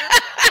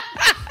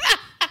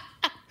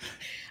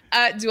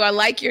 Do I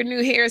like your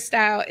new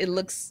hairstyle? It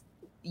looks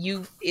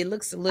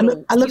a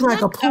little. I look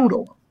like a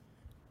poodle.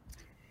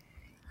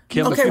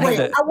 Kim,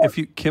 okay, if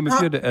you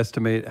had to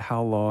estimate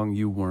how long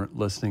you weren't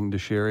listening to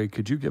Sherry,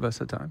 could you give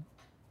us a time?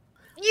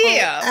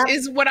 Yeah,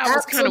 is what I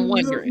was kind of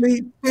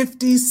wondering.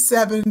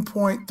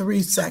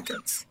 57.3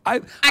 seconds. I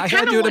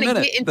kind of want to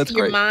get into That's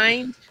your great.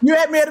 mind. You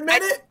had me at a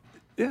minute?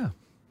 Yeah.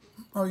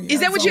 Oh, yeah.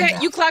 Is that what you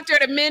had? You clocked her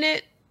at a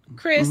minute,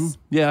 Chris?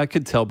 Mm-hmm. Yeah, I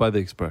could tell by the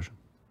expression.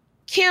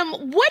 Kim,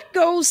 what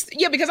goes?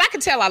 Yeah, because I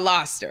could tell I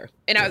lost her.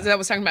 And I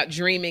was talking about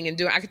dreaming and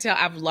doing. I could tell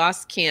I've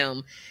lost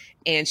Kim,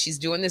 and she's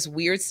doing this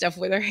weird stuff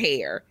with her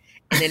hair.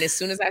 And then as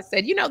soon as I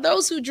said,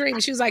 those who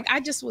dream, she was like, I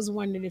just was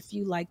wondering if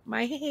you like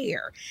my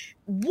hair.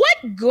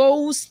 What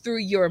goes through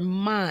your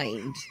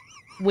mind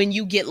when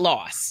you get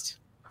lost?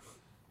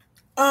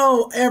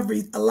 Oh,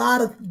 a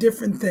lot of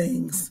different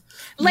things.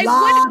 Like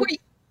what?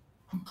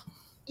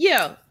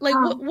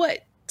 What?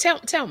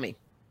 Tell me.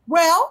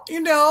 Well,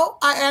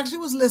 I actually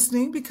was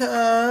listening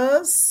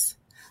because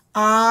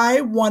I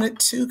wanted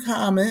to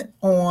comment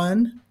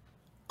on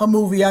a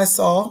movie I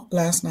saw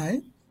last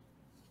night.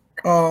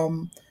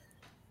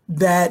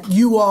 That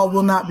you all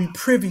will not be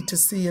privy to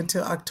see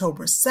until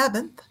October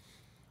 7th.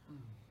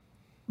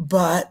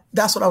 But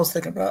that's what I was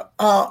thinking about.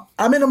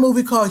 I'm in a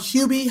movie called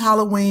Hubie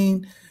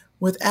Halloween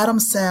with Adam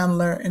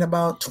Sandler and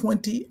about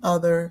 20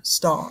 other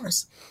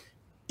stars.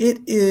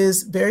 It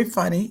is very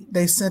funny.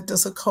 They sent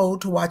us a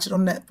code to watch it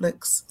on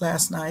Netflix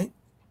last night.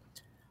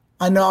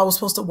 I know I was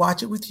supposed to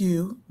watch it with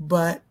you,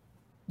 but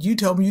you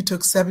told me you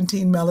took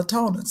 17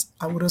 melatonins.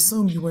 I would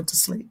assume you went to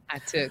sleep. I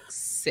took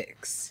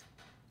 6.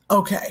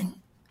 Okay.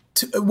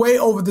 Way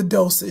over the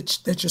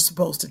dosage that you're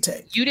supposed to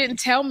take. You didn't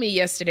tell me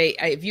yesterday.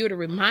 If you would have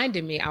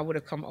reminded me, I would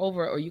have come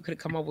over, or you could have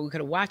come over. We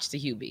could have watched the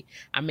Hubie.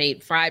 I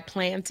made fried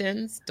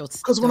plantains.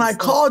 Because when I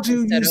called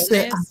you, you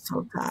said, I'm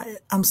so tired.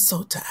 I'm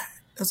so tired.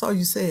 That's all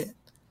you said.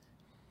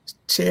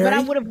 Cherry. But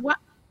I would have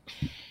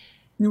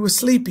You were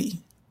sleepy.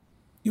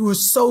 You were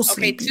so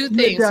sleepy. Okay, 2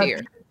 things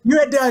here. You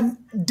had done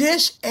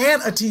Dish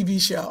and a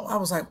TV show. I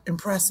was like,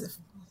 impressive.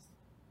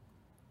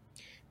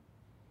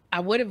 I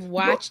would have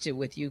watched it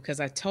with you because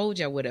I told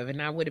you I would have, and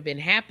I would have been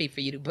happy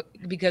for you to,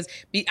 because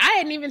I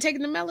hadn't even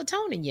taken the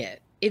melatonin yet.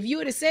 If you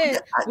would have said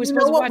we're you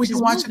know supposed what? to watch We this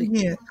can watch movie, it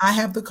again. I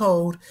have the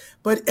code.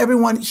 But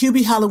everyone,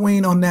 Hubie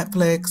Halloween on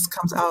Netflix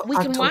comes out we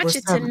can October watch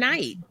it 7th.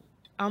 tonight.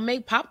 I'll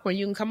make popcorn.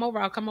 You can come over.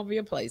 I'll come over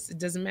your place. It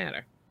doesn't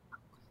matter.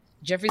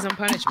 Jeffrey's on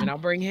punishment. I'll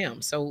bring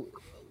him. So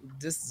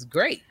this is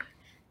great.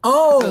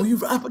 Oh,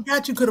 I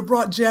forgot you could have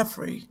brought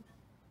Jeffrey.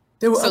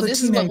 There were so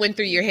this is what went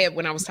through your head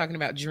when I was talking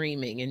about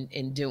dreaming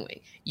and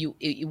doing. You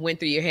went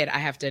through your head, I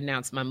have to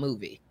announce my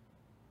movie.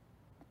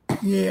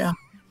 Yeah.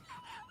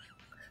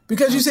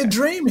 Because you said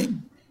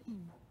dreaming.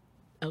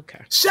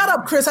 Okay. Shut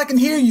up, Chris. I can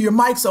hear you. Your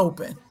mic's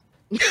open.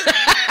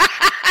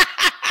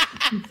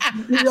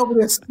 You're over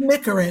there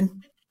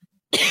snickering.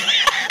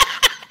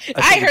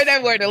 I heard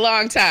that word a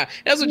long time.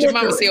 That's what your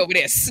mama say over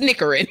there,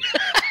 snickering.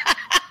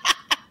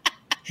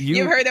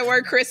 You heard that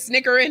word, Chris?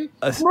 Snickering?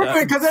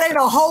 Snickering, because it ain't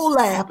a whole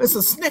laugh. It's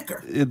a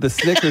snicker. The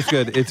snicker's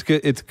good. It's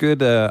good. It's good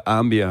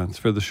ambiance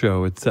for the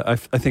show. It's. I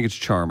think it's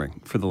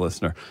charming for the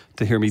listener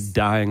to hear me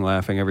dying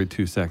laughing every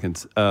 2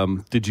 seconds.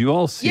 Did you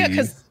all see? Yeah,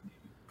 because.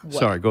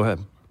 Sorry, go ahead.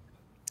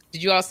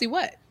 Did you all see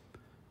what?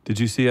 Did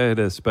you see I had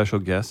a special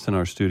guest in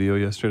our studio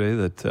yesterday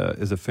that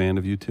is a fan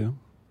of you two?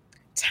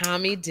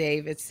 Tommy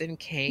Davidson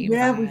came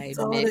by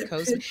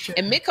Midcoast.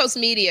 And Midcoast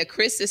Media,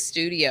 Chris's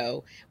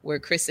studio, where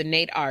Chris and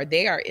Nate are,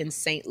 they are in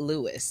St.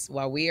 Louis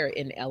while we are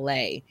in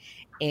LA.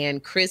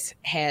 And Chris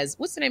has,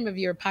 what's the name of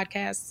your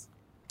podcast?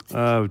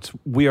 It's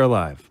We Are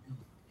Live.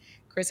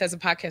 Chris has a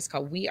podcast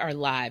called We Are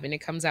Live, and it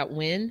comes out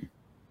when?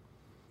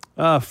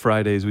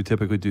 Fridays. We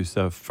typically do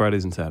stuff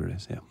Fridays and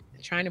Saturdays, yeah.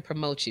 Trying to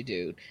promote you,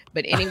 dude.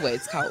 But anyway,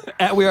 it's called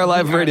at We Are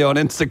Live Radio on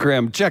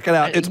Instagram. Check it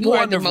out. It's you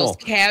wonderful. Are the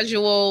most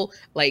casual,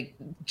 like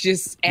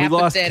just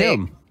apathetic.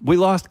 We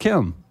lost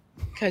Kim.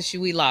 Because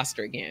we lost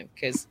her again.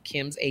 Because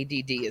Kim's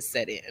ADD is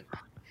set in.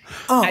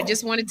 Oh. I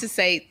just wanted to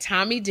say,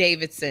 Tommy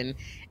Davidson.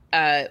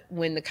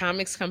 When the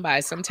comics come by,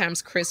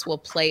 sometimes Chris will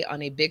play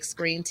on a big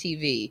screen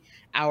TV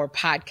our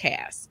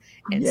podcast.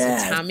 And so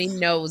Tommy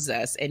knows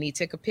us, and he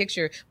took a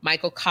picture.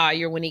 Michael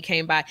Collier, when he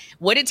came by,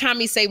 what did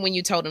Tommy say when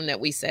you told him that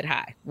we said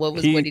hi? What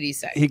did he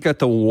say? He got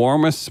the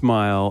warmest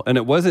smile, and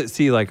it wasn't.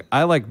 See, like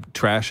I like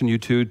trashing you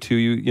two.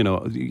 You know,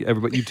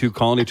 everybody, you two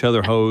calling each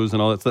other hoes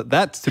and all that stuff.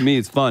 That to me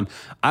is fun.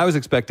 I was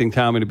expecting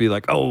Tommy to be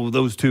like, "Oh,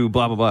 those two,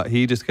 blah blah blah."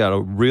 He just got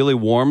a really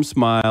warm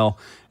smile,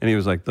 and he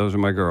was like, "Those are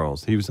my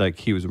girls." He was like,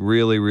 he was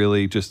really,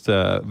 really just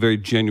very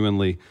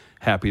genuinely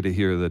happy to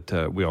hear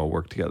that we all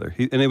work together.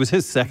 And it was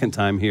his second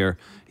time here.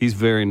 He's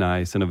very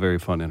nice and a very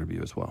fun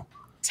interview as well.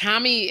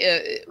 Tommy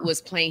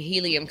was playing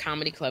Helium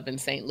Comedy Club in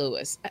St.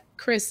 Louis.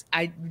 Chris,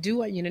 I do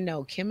want you to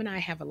know, Kim and I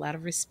have a lot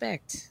of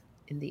respect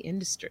in the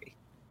industry.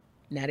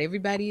 Not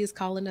everybody is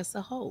calling us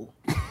a hoe.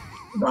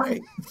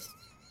 Right.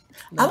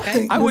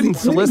 Okay? I wouldn't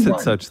solicit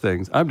such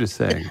things. I'm just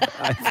saying.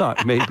 I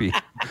thought maybe.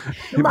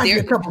 There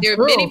are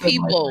many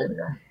people,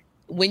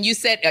 when you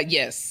said,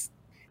 yes,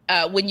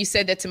 when you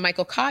said that to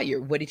Michael Collier,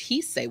 what did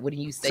he say? What did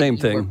you say? Same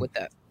you thing. Work with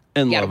us?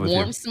 In he love had a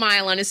warm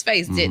smile on his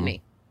face, didn't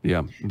he?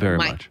 Yeah, very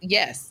much.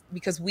 Yes,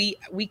 because we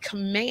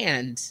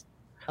command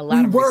a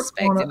lot of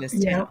respect in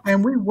this town.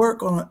 And we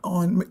work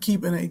on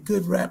keeping a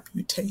good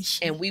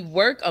reputation. And we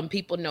work on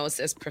people know us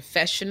as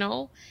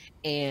professional.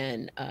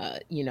 And,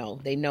 you know,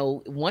 they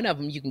know one of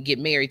them you can get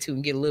married to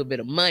and get a little bit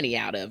of money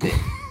out of it.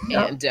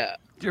 And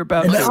you're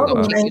about and to the other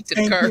one ain't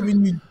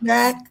giving you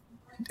jack.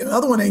 The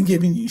other one ain't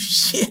giving you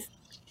shit.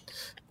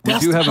 We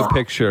do have a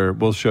picture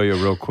we'll show you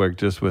real quick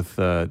just with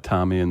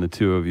Tommy and the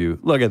two of you.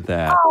 Look at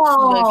that.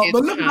 Oh,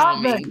 but look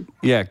at that.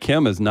 Yeah,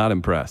 Kim is not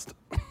impressed.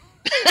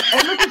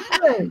 And look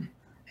at that.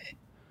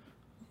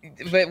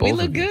 But we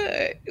look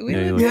good. We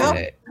look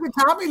good.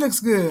 Tommy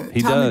looks good.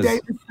 He Tommy does.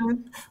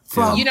 Davidson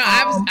from, you know,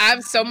 I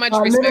have so much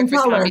respect for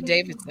Color. Tommy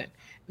Davidson.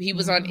 He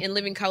was on In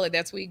Living Color.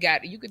 That's what you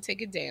got. You could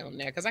take it down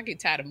there because I get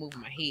tired of moving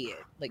my head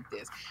like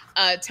this.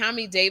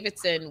 Tommy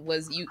Davidson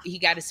he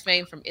got his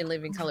fame from In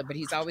Living Color, but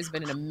he's always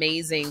been an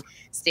amazing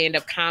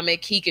stand-up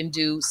comic. He can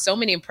do so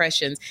many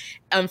impressions.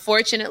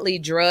 Unfortunately,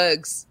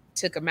 drugs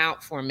took him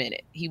out for a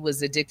minute. He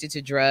was addicted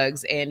to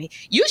drugs, and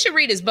you should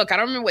read his book. I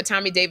don't remember what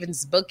Tommy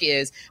Davidson's book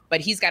is,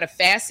 but he's got a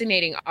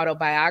fascinating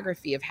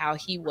autobiography of how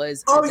he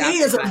was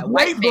adopted by a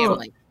white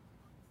family.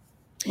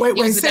 He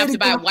was adopted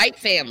by a white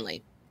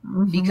family.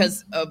 Mm-hmm.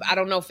 Because I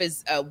don't know if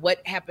it's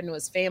what happened to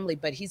his family,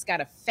 but he's got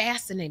a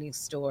fascinating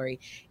story,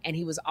 and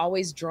he was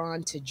always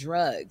drawn to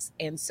drugs.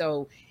 And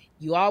so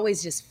you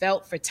always just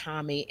felt for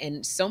Tommy,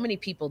 and so many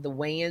people, the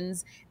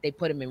Wayans, they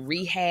put him in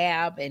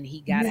rehab and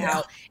he got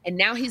out, and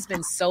now he's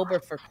been sober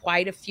for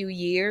quite a few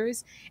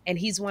years, and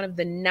he's one of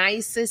the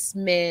nicest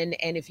men.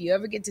 And if you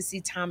ever get to see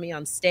Tommy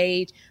on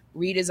stage,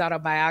 read his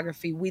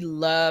autobiography. We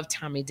love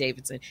Tommy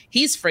Davidson.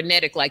 He's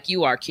frenetic like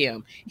you are,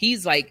 Kim.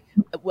 He's like,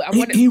 a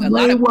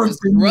lot of those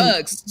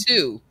drugs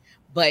too,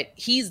 but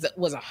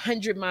was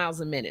 100 miles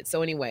a minute.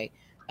 So anyway,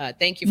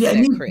 thank you for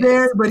that,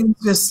 Chris. But he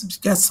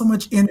just got so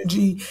much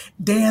energy,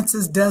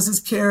 dances, does his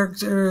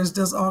characters,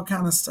 does all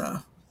kind of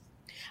stuff.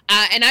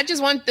 And I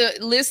just want the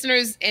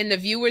listeners and the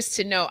viewers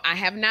to know, I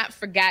have not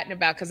forgotten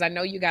about, because I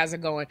know you guys are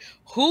going,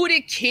 who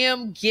did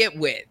Kim get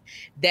with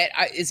that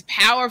is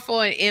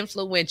powerful and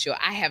influential?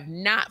 I have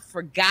not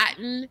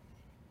forgotten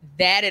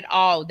that at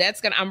all.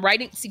 I'm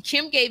writing. See,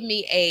 Kim gave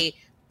me a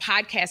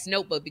podcast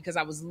notebook because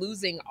I was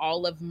losing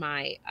all of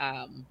my,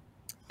 I'm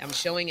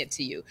showing it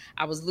to you.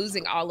 I was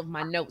losing all of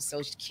my notes.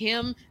 So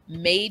Kim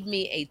made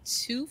me a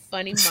Two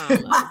Funny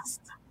Mamas.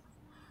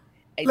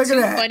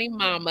 Funny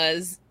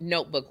Mamas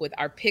notebook with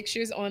our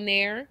pictures on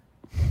there.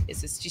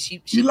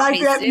 She you like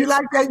that? You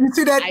like that? You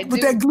see that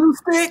with that glue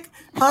stick,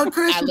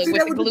 Chris? I look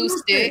with the glue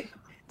stick.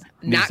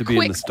 Not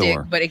quick stick,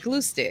 but a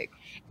glue stick.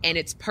 And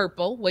it's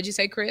purple. What'd you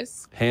say,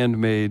 Chris?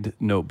 Handmade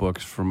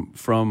notebooks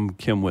from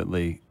Kim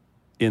Whitley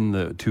in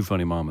the Two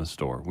Funny Mamas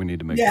store. We need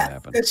to make that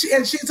happen.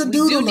 And she's a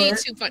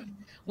doodler.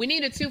 We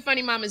need a Two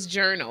Funny Mamas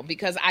journal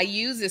because I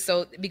use this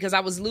because I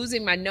was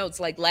losing my notes.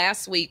 Like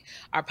last week,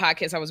 our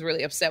podcast, I was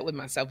really upset with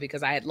myself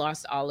because I had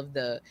lost all of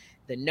the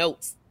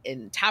notes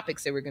and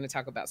topics that we're going to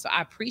talk about. So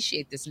I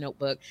appreciate this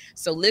notebook.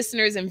 So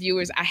listeners and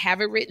viewers, I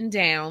have it written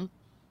down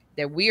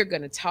that we are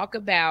going to talk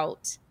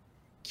about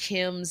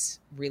Kim's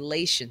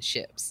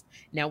relationships.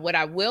 Now, what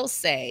I will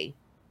say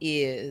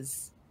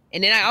is,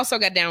 and then I also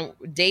got down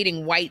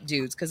dating white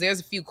dudes because there's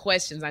a few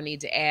questions I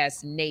need to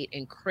ask Nate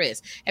and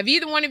Chris. Have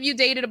either one of you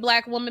dated a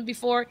black woman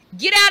before?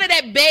 Get out of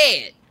that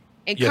bed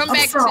and come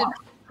back to the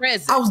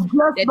present. I was just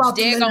about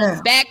to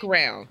daggone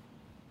background.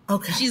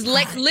 Okay. She's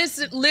like,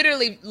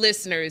 literally,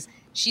 listeners,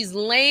 she's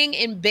laying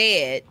in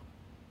bed.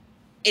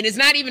 And it's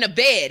not even a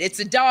bed. It's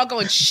a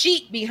doggone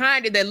sheet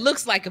behind her that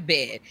looks like a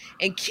bed.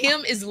 And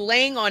Kim is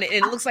laying on it,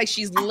 and it looks like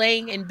she's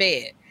laying in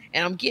bed.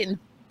 And I'm going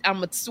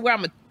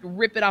to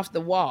rip it off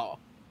the wall.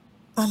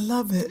 I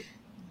love it.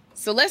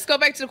 So let's go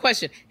back to the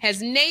question.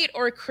 Has Nate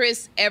or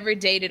Chris ever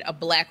dated a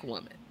black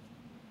woman?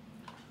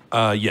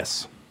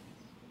 Yes.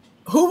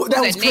 Who?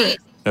 That was Chris.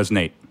 That was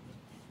Nate.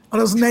 Oh,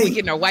 that was Nate. We're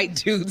getting our white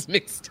dudes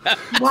mixed up.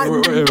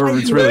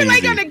 It's really We're like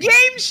easy. on a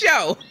game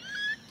show.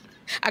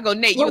 I go,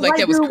 Nate, you were like,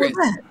 that was Chris.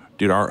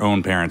 Dude, our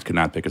own parents could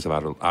not pick us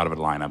out of a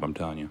lineup, I'm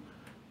telling you.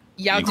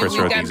 Y'all and Chris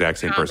are the exact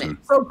same person.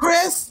 So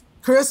Chris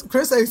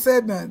ain't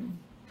said nothing.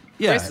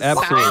 Yeah, Chris is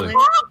absolutely. silent.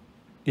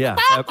 Yeah.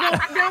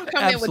 Don't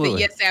come in with the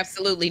yes,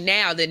 absolutely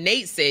now. Then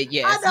Nate said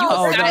yes.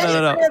 No.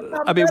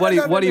 I mean, what do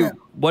you want to know?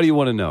 What do you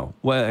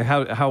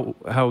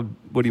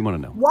want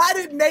to know? Why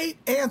did Nate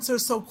answer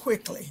so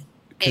quickly?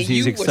 Because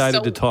he's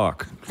excited to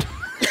talk.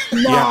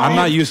 No. Yeah, I'm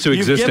not used to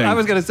existing. I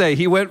was going to say,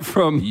 he went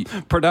from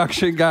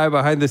production guy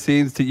behind the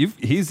scenes to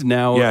he's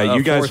now. Yeah,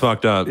 you guys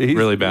fucked up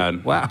really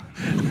bad. Wow.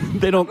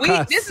 They don't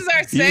cuss. This is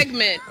our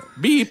segment.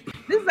 Beep.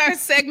 This is our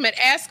segment,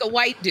 Ask a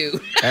White Dude.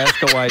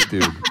 Ask a white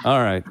dude. All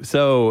right.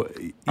 So,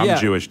 I'm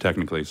Jewish,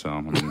 technically, so I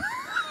mean.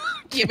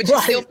 Yeah, but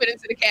you still fit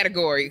into the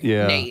category,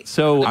 Nate.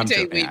 So, let me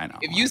tell you,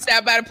 if you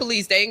stop by the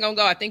police, they ain't going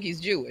to go, I think he's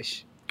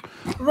Jewish.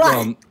 Right.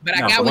 Well, but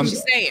I got what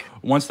you're saying.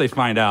 Once they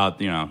find out,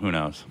 who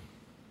knows?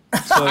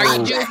 So,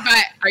 are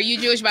you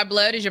Jewish by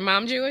blood? Is your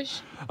mom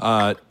Jewish?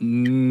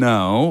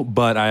 No,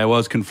 but I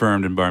was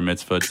confirmed in bar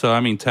mitzvah. So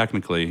I mean,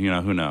 technically,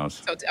 who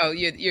knows? So,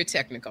 you're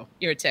technical.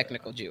 You're a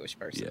technical Jewish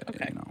person. Yeah,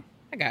 okay.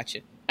 I got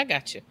you.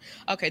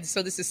 Okay,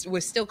 so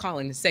we're still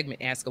calling the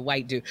segment "Ask a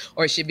White Dude,"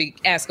 or it should be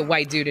 "Ask a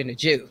White Dude and a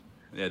Jew."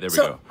 Yeah, there we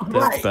go.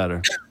 That's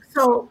better.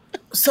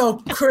 So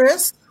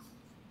Chris,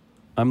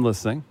 I'm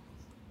listening.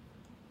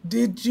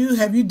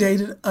 Have you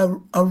dated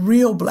a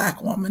real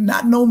black woman?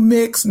 Not no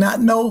mix, not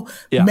no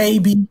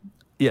maybe.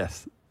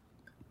 Yes.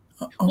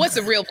 Okay. What's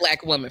a real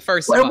black woman?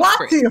 First of all, why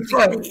are you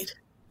afraid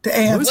to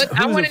answer?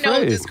 I want to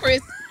know this, Chris.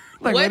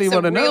 Like, what's what do you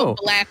a real know?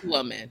 black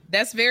woman?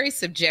 That's very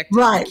subjective,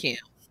 Kim.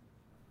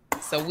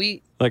 So are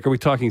we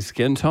talking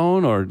skin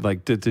tone, or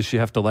like does she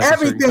have to like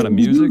everything? A certain kind of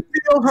music?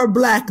 You feel her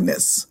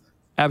blackness?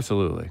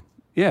 Absolutely.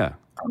 Yeah.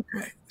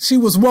 Okay. She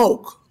was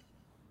woke.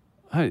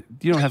 You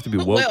don't have to be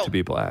woke to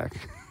be black.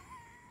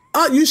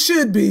 Oh, you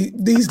should be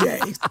these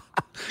days.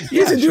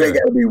 You ain't sure.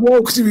 got to be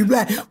woke to be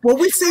black. Well,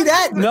 we see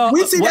that. No,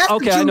 we see that.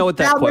 Okay, I know what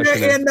that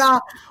question is. And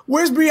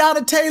where's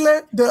Breonna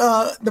Taylor,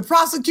 the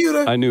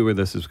prosecutor? I knew where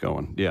this is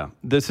going. Yeah,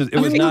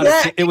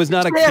 it was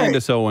not a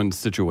Candace Owens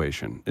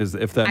situation.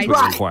 If that's what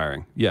you're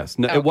inquiring. Yes,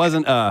 no, it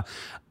wasn't.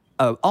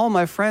 All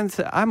my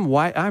friends, I'm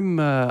white.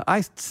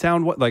 I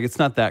sound what like it's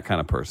not that kind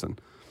of person.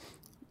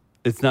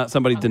 It's not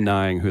somebody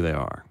denying who they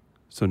are.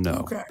 So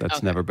no,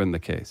 that's never been the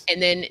case.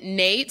 And then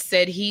Nate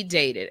said he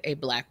dated a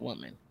black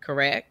woman,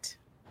 correct?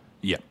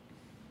 Yeah.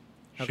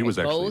 She was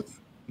actually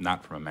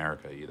not from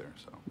America either.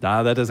 So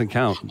that doesn't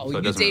count. Oh, so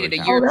you dated really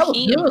a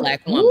European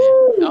black woman.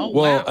 Oh,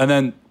 well, wow. and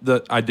then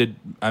I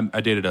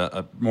dated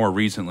a more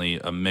recently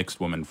a mixed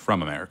woman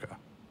from America.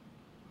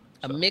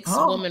 A mixed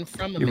woman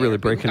from America. You're really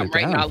breaking it down. I'm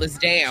writing all this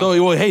down. So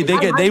hey,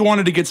 they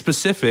wanted to get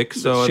specific.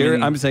 So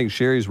I'm saying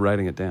Sherry's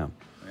writing it down.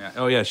 Yeah.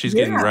 Oh yeah, she's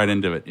getting right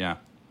into it. Yeah.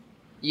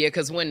 Yeah,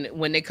 because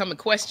when they come and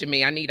question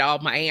me, I need all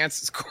my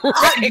answers correct.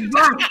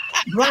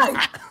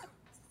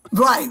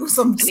 Right.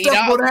 Some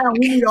stuff go down.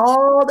 We need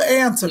all the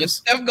answers. When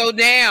stuff go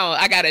down,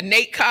 I got a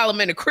Nate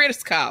column and a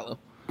Chris column.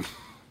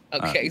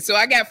 Okay, so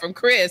I got from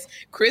Chris.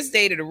 Chris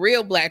dated a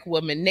real black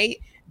woman.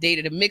 Nate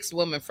dated a mixed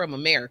woman from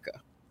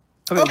America.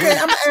 Okay, I'm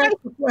going to ask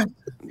the question.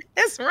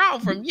 That's wrong,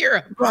 from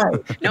Europe.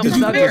 Right. No,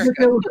 from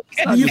America. Do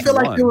you feel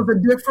like there was a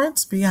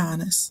difference? Be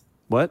honest.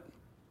 What?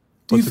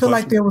 Do you feel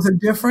like there was a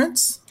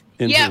difference?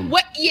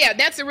 Yeah,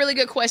 that's a really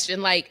good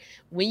question. Like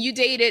when you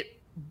dated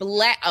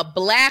a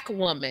black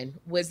woman,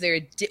 what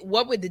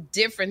were the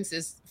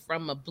differences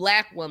from a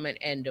black woman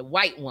and a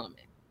white woman?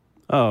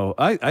 Oh,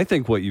 I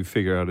think what you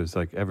figure out is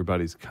like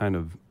everybody's kind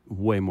of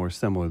way more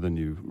similar than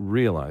you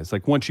realize.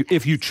 Like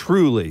if you're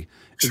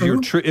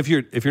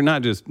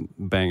not just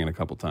banging a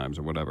couple times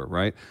or whatever,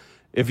 right?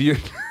 If you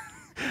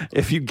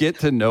get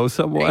to know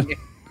someone.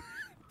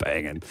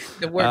 Banging.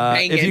 The word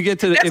banging. If you get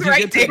to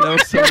know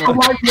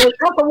someone, that's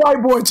a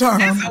white boy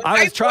term.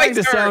 I was trying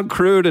to sound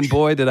crude, and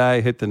boy, did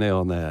I hit the nail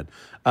on the head.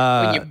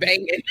 When you're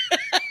banging.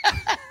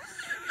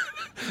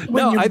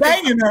 When you're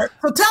banging her.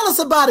 So tell us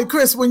about it,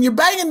 Chris. When you're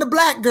banging the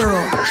black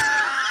girl.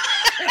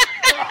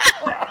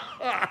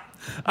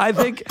 I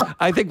think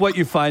what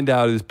you find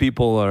out is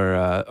people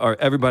are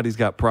everybody's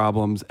got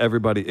problems.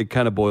 It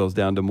kind of boils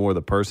down to more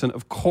the person.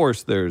 Of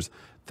course, there's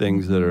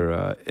things that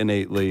are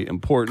innately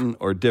important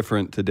or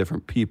different to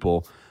different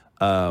people.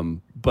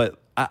 But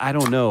I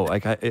don't know.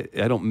 Like I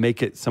don't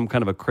make it some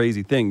kind of a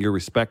crazy thing. You're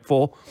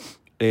respectful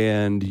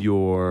and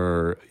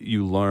you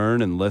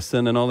learn and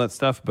listen and all that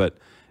stuff. But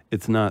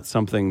it's not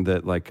something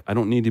that like I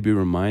don't need to be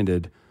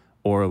reminded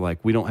or like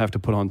we don't have to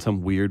put on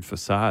some weird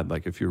facade.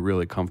 Like if you're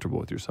really comfortable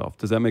with yourself.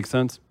 Does that make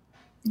sense?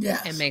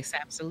 Yes. It makes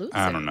absolute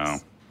sense. I don't know.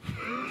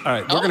 All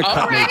right, we're going to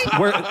cut Nate's.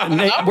 We're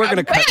going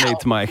to cut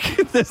Nate's mic.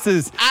 This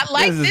is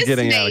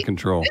getting Nate. Out of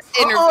control. This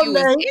interview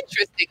is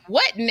interesting.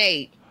 What,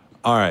 Nate?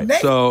 All right,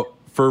 Nate? So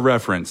for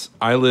reference,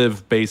 I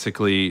live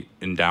basically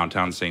in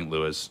downtown St.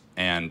 Louis,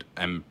 and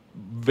I'm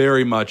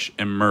very much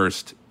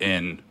immersed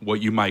in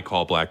what you might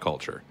call black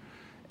culture.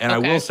 And I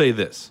will say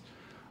this: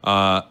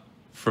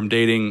 from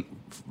dating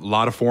a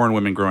lot of foreign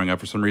women growing up,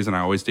 for some reason, I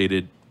always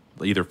dated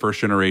either first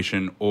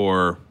generation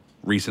or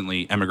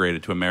recently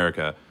emigrated to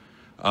America.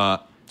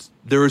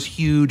 There was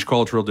huge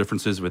cultural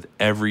differences with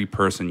every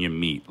person you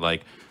meet.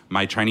 Like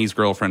my Chinese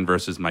girlfriend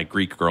versus my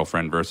Greek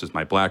girlfriend versus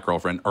my black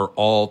girlfriend are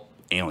all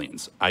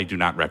aliens. I do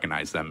not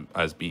recognize them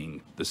as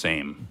being the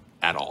same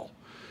at all.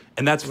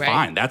 And that's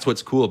fine. That's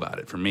what's cool about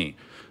it for me.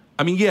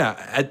 I mean, yeah,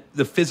 at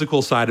the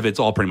physical side of it's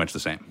all pretty much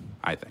the same,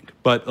 I think.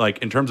 But like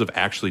in terms of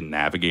actually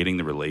navigating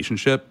the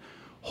relationship,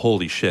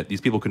 holy shit, these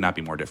people could not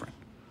be more different.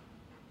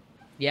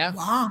 Yeah.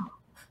 Wow.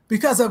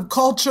 Because of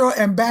culture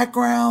and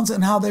backgrounds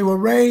and how they were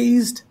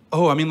raised.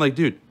 Oh, I mean, like,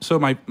 dude,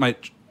 so I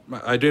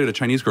dated a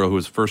Chinese girl who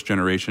was first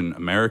generation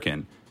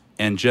American,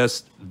 and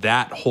just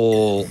that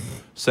whole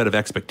set of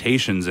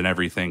expectations and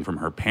everything from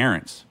her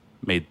parents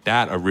made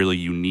that a really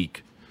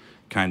unique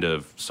kind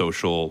of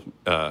social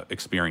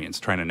experience,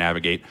 trying to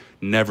navigate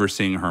never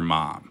seeing her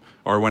mom.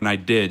 Or when I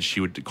did, she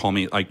would call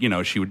me, like,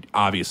 she would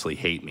obviously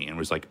hate me and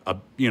was like,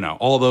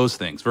 all those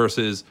things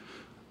versus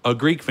a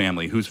Greek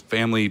family whose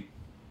family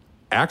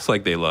acts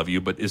like they love you,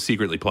 but is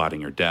secretly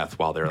plotting your death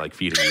while they're like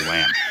feeding you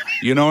lamb.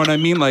 You know what I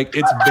mean? Like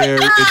it's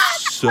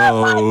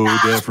so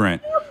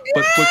different.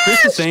 But what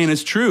Chris is saying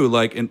is true.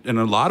 Like in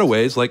a lot of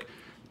ways, like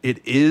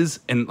it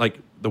is, and like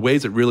the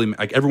ways it really,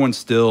 like everyone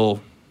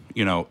still,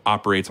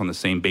 operates on the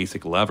same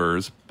basic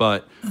levers,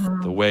 but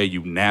the way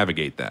you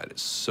navigate that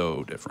is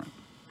so different.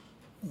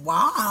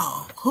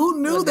 Wow.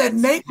 Who knew that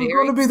Nate was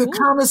going to be the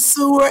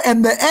connoisseur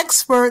and the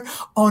expert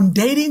on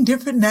dating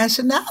different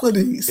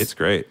nationalities? It's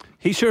great.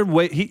 He sure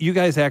you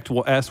guys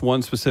asked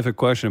one specific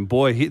question.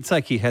 Boy, it's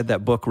like he had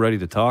that book ready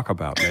to talk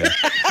about, man.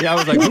 Yeah, I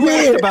was like, who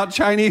asked about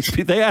Chinese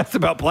people? They asked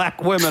about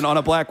black women on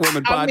a black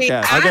women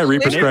podcast. I got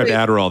re-prescribed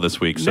Adderall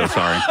this week, so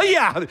sorry.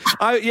 Yeah.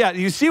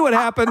 You see what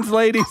happens,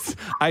 ladies?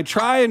 I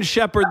try and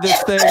shepherd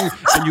this thing,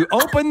 and you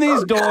open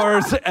these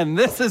doors, and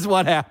this is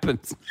what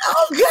happens.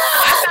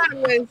 Oh,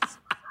 God!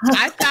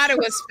 I thought it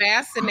was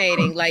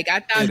fascinating. Like,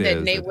 I thought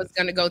Nate was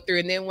going to go through.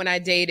 And then when I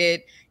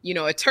dated,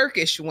 a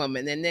Turkish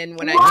woman, and then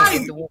when I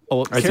dated the woman.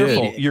 Oh,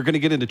 careful. You're going to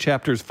get into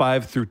chapters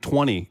 5 through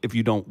 20 if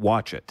you don't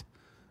watch it.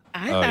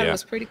 I thought it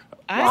was pretty cool.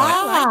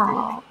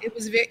 I liked it. It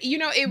was very,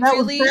 that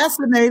was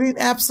fascinating.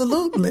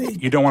 Absolutely.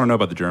 You don't want to know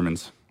about the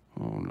Germans.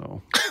 Oh,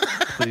 no.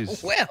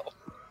 Please. Well.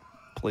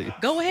 Please.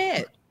 Go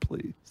ahead.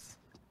 Please.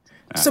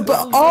 So,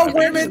 but all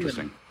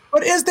women...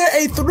 But is there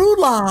a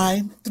through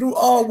line through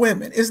all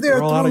women? Is there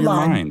You're a all out through of your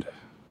line? mind.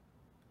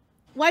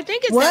 Well, I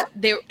think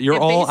it's you're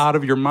all out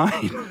of your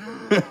mind.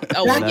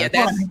 Oh, well,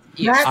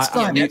 That's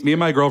funny. Me and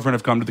my girlfriend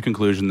have come to the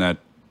conclusion that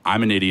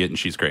I'm an idiot and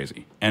she's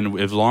crazy. And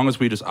as long as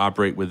we just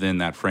operate within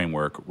that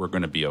framework, we're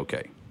going to be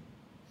okay.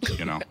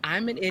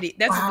 I'm an idiot.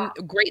 That's a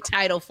great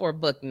title for a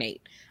book,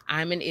 Nate.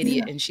 I'm an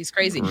idiot and she's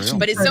crazy.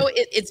 But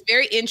it's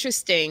very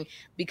interesting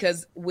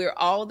because we're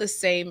all the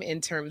same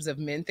in terms of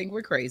men think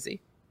we're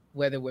crazy,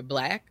 whether we're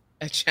black,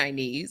 a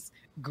Chinese,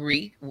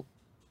 Greek,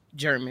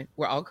 German,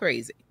 we're all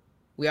crazy.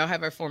 We all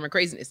have our form of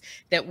craziness.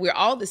 That we're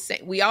all the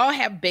same. We all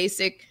have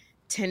basic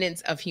tenets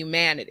of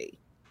humanity.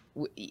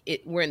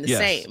 We're in the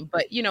same,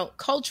 but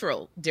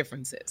cultural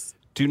differences.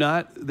 Do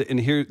not, and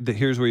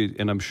here's where,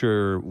 and I'm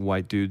sure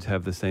white dudes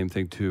have the same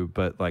thing too.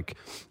 But like,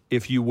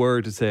 if you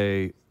were to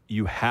say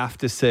you have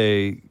to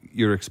say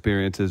your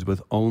experiences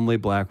with only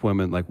black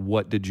women, like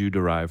what did you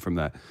derive from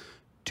that?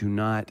 Do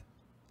not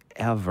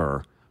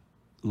ever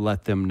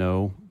let them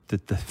know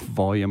that the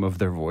volume of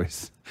their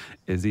voice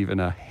is even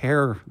a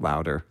hair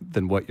louder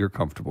than what you're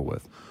comfortable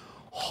with.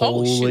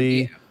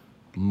 Holy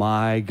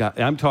my God.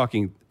 I'm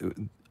talking,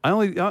 I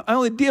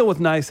only deal with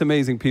nice,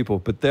 amazing people,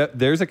 but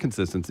there's a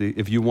consistency.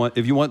 If you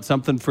want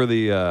something for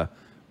the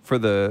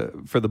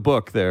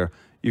book there,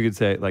 you could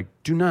say, like,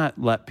 do not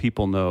let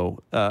people know,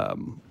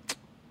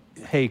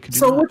 hey, could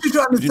you what you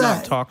trying to say?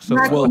 Not talk so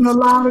Black women are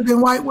louder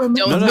than white women?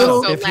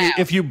 No.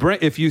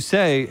 If you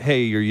say,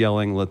 hey, you're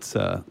yelling, let's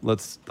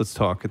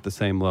talk at the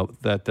same level,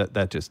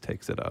 that just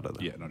takes it out of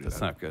the. Yeah, no,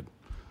 that's not good.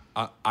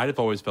 I've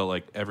always felt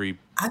like every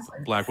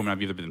black woman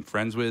I've either been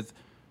friends with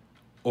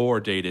or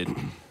dated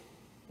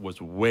was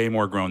way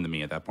more grown than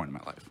me at that point in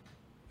my life,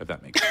 if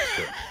that makes sense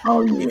too.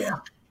 Oh yeah.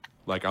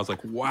 Like I was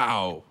like,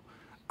 wow,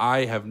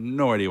 I have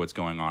no idea what's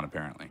going on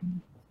apparently.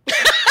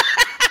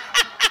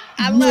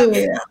 I love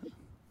it.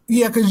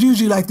 Yeah, because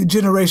usually like the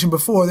generation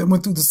before that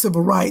went through the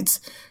civil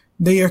rights,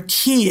 their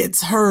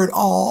kids heard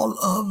all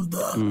of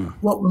the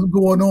what was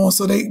going on,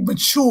 so they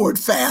matured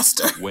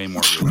faster. Way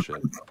more real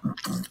shit.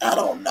 I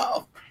don't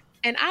know.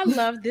 And I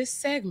love this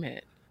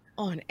segment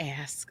on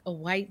Ask a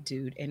White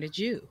Dude and a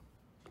Jew.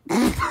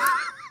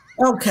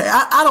 Okay,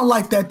 I don't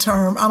like that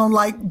term. I don't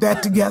like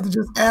that together.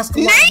 Just ask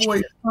a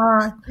white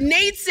boy.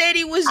 Nate said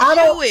he was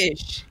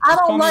Jewish. I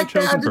don't like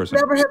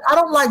that. I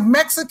don't like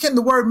Mexican,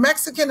 the word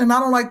Mexican, and I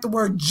don't like the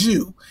word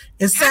Jew.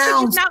 It sounds.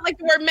 How could you not like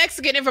the word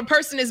Mexican if a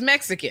person is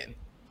Mexican?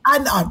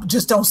 I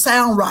just don't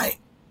sound right.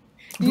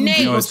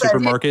 Nate, at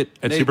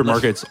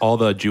supermarkets, all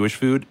the Jewish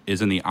food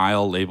is in the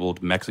aisle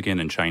labeled Mexican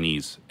and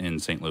Chinese in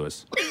St.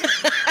 Louis.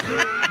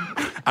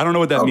 I don't know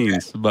what that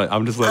means, but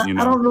I'm just letting you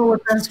know. I don't know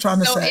what that's trying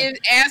to say. So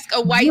ask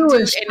a white dude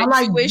and a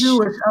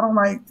Jewish. I don't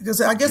like,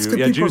 because I guess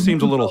Jew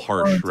seems a little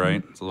harsh,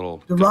 right? It's a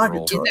little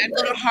derogatory. Is that a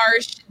little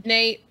harsh,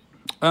 Nate?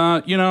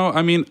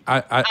 I mean,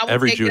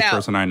 every Jewish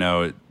person I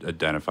know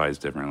identifies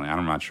differently.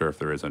 I'm not sure if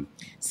there is a.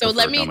 So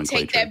let me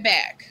take that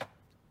back.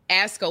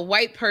 Ask a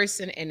white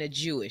person and a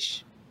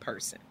Jewish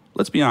person.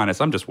 Let's be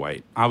honest. I'm just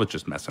white. I was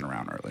just messing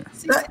around earlier.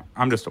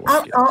 I'm just a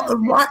white kid.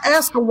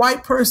 Ask a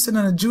white person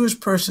and a Jewish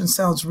person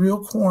sounds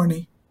real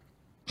corny.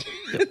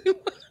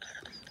 Yep.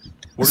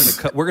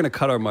 We're gonna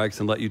cut our mics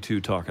and let you two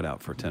talk it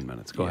out for 10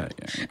 minutes. Go ahead.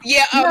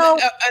 Yeah.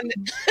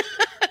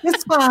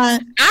 It's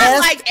fine.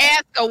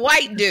 Ask a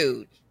white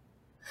dude.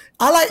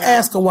 I like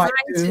ask a white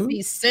dude. To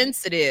be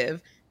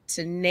sensitive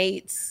to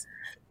Nate's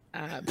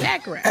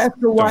background. Ask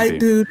a white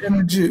dude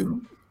and a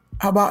Jew.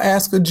 How about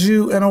ask a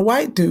Jew and a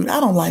white dude? I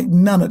don't like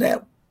none of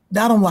that.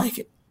 I don't like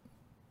it.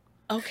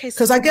 Okay.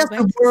 Because I guess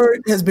the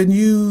word has been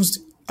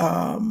used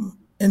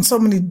in so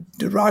many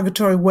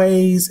derogatory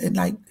ways, and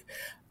like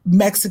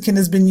Mexican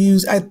has been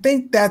used. I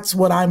think that's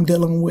what I'm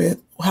dealing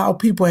with, how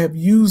people have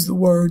used the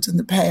words in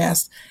the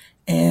past.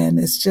 And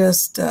it's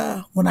just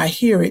when I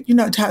hear it, you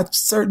know how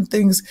certain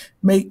things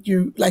make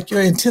you, like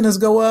your antennas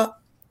go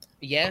up?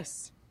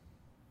 Yes.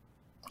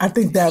 I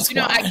think that's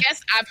why. I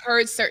guess I've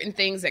heard certain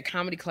things at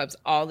comedy clubs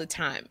all the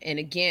time. And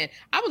again,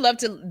 I would love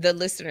the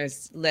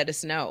listeners let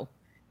us know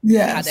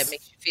how that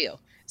makes you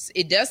feel.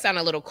 It does sound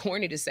a little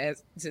corny to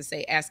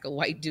say ask a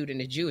white dude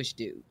and a Jewish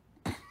dude.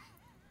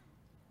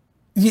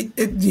 You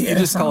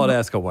just call it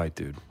ask a white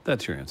dude.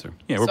 That's your answer.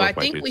 Yeah, we're so both I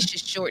think white we dudes.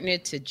 should shorten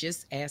it to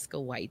just ask a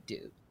white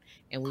dude,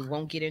 and we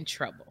won't get in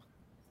trouble.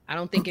 I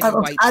don't think it's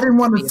white. I didn't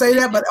want to say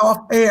that, but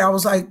off air, I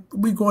was like,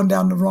 we going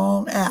down the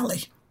wrong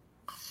alley.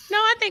 No,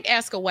 I think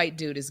ask a white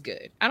dude is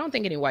good. I don't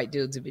think any white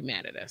dudes would be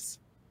mad at us.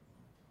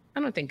 I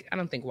don't think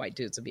white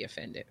dudes would be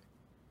offended.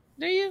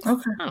 Do you?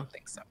 Okay. I don't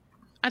think so.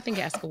 I think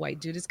ask a white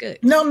dude is good.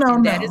 No.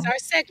 That is our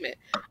segment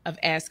of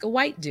Ask a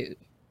White Dude.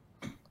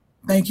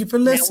 Thank you for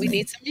listening. Now we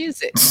need some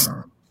music.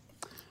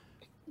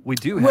 We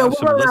do have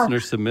some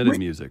listeners submitted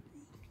music.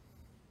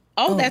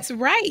 Oh, that's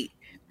right.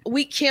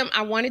 Kim,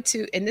 I wanted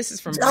to, and this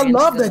is from. I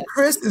love that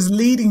Chris is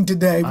leading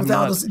today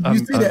without us. You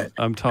see that?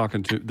 I'm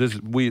talking to this.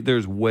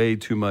 There's way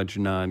too much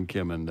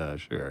non-Kim and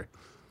Sherry.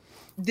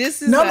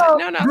 This is no.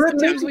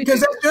 Sometimes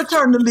because it's your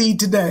turn to lead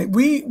today.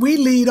 We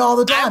lead all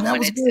the time. That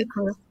was good,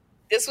 Chris.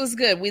 This was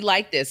good. We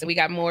like this. And we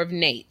got more of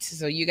Nate.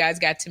 So you guys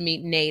got to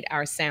meet Nate,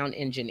 our sound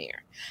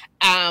engineer.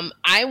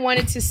 I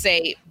wanted to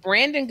say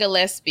Brandon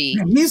Gillespie.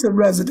 Man, he's a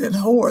resident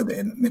whore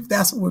then, if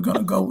that's what we're going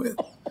to go with.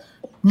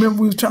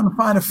 Remember, we were trying to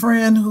find a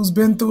friend who's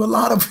been through a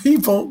lot of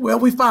people. Well,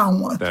 we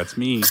found one. That's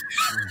me.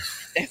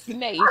 That's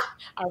Nate,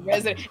 our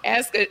resident.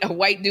 Ask a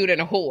white dude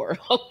and a whore.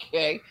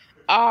 Okay.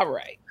 All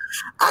right.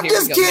 I'm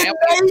just kidding,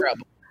 Nate.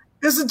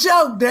 It's a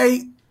joke,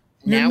 Nate.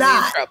 You're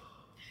not. We're in trouble.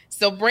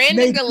 So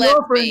Brandon Gillespie.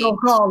 Girlfriend gonna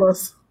call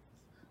us.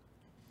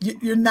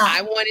 You're not.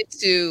 I wanted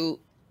to.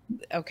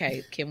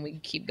 Okay, can we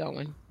keep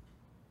going?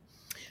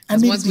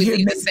 Because once we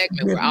leave the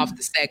segment, we're off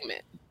the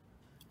segment.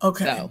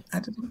 Okay. So,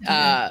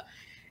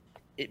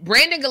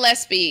 Brandon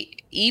Gillespie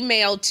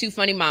emailed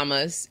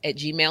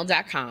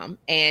twofunnymamas@gmail.com,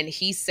 and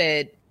he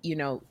said,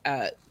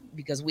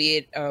 because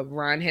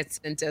Ron had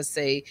sent us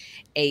a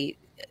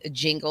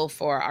jingle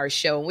for our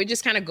show, and we're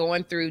just kind of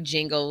going through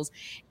jingles,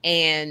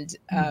 and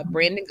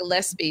Brandon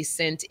Gillespie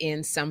sent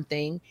in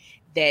something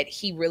that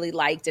he really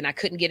liked, and I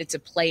couldn't get it to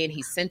play, and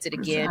he sent it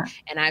again,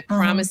 and I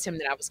promised him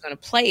that I was going to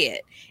play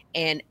it.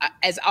 And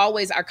as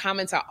always, our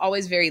comments are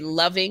always very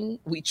loving.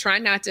 We try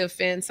not to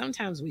offend.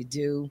 Sometimes we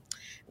do.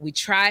 We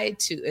try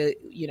to,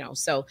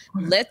 so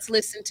let's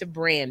listen to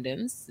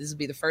Brandon's. This will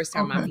be the first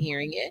time I'm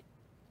hearing it.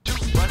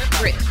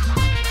 Chris.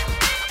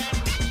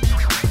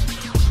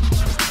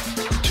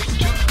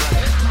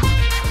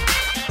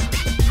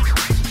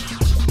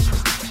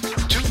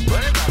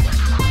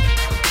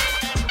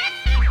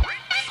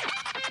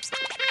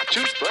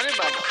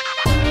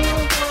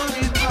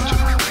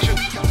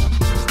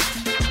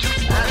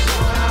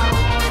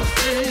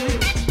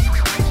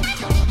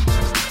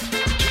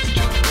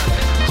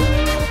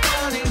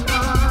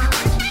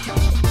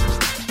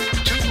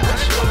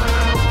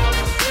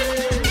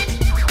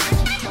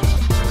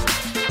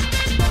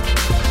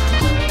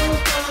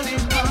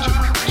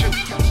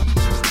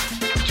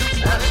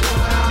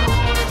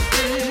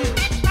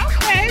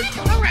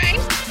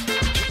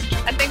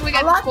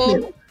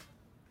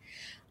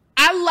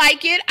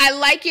 I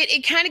like it.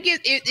 It kind of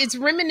gives it's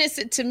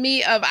reminiscent to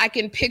me of, I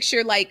can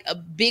picture like a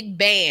big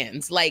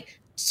bands, like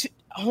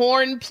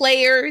horn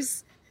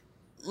players,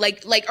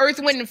 like Earth,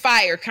 Wind and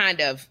Fire,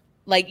 kind of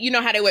like,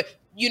 how they were,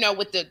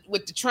 with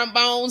the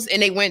trombones,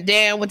 and they went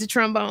down with the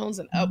trombones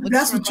and up with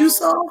That's the what you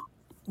saw?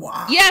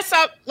 Wow. Yeah,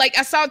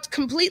 I saw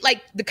complete,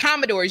 like the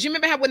Commodores. You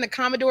remember how when the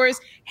Commodores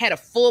had a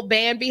full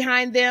band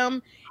behind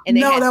them? And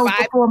they had that was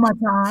before my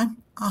time.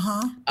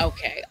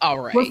 Okay, all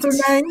right. What's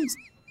their names?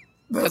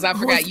 Because I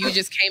forgot you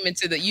just came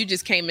into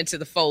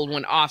the fold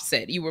when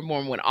Offset. You were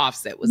born when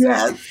Offset was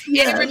there. And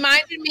it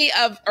reminded me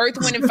of Earth,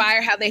 Wind and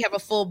Fire, how they have a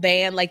full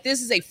band. Like,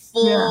 this is a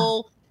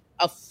full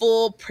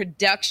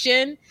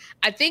production.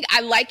 I think I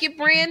like it,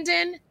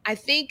 Brandon. I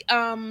think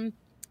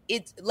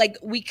it's like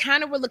we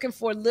kind of were looking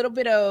for a little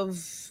bit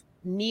of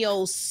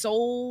neo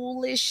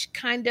soulish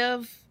kind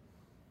of.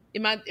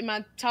 Am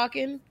I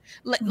talking?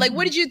 Like,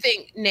 what did you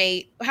think,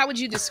 Nate? How would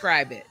you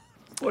describe it?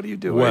 What are you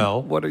doing?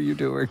 Well, what are you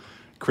doing?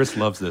 Chris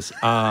loves this.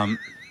 I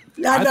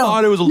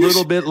thought it was a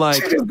little bit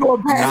like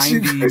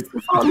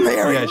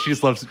 90s. Yeah, she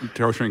just loves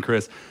torturing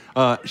Chris.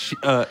 I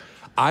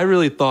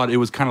really thought it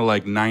was kind of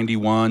like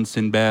 91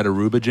 Sinbad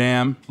Aruba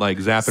Jam,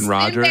 like Zapp and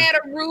Roger. Sinbad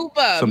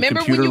Aruba. Some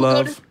remember computer when you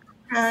love. go to...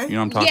 Okay. You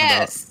know what I'm talking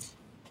about?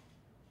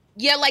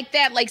 Yeah, like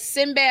that, like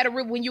Sinbad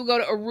Aruba. When you go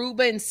to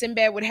Aruba, and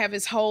Sinbad would have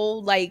his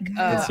whole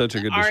that's such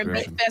a good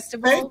R&B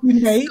festival. Thank you,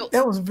 Nate.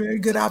 That was a very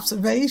good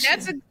observation.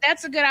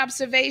 That's a good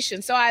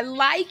observation. So I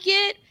like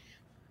it.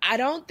 I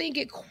don't think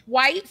it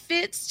quite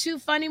fits Two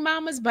Funny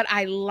Mamas, but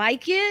I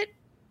like it.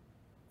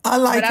 I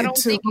like it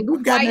too.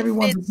 We've gotten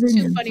everyone's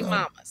opinion. Two Funny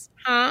Mamas,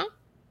 huh?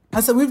 I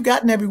said we've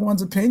gotten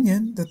everyone's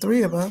opinion, the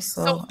three of us.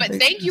 So but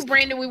thank you,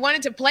 Brandon. We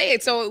wanted to play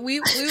it, so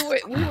we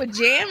were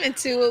jamming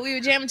to it. We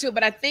were jamming to it,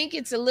 but I think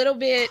it's a little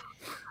bit.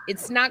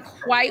 It's not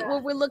quite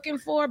what we're looking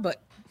for,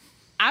 but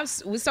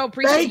we so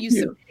appreciate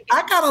you.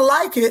 I kind of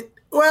like it.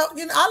 Well,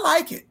 I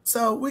like it,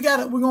 so we're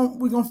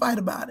gonna fight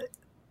about it.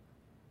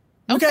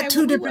 We got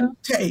two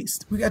different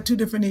tastes. We got two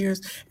different ears,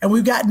 and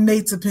we've got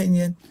Nate's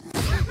opinion.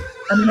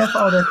 I mean, that's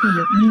all that's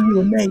here.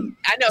 You and Nate.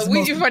 I know.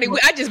 Funny.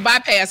 I just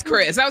bypassed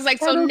Chris. I was like,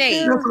 so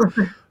Nate,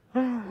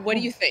 what do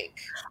you think?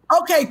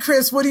 Okay,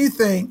 Chris, what do you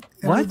think?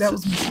 What?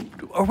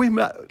 Are we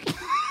not?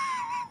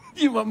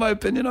 You want my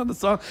opinion on the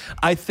song?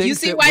 I think you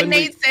see why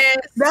Nate says.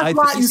 That's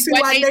why you see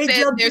why Nate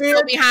says they're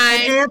so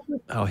behind.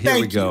 Oh, here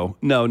we go.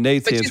 No,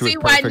 Nate's answer was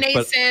perfect. But you see why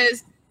Nate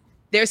says.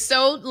 They're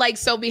so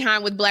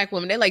behind with black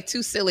women. They're like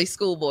two silly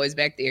schoolboys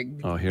back there.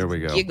 Oh, here we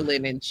go.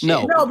 Giggling and shit.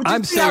 No, but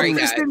I'm sorry,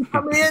 Chris didn't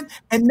come in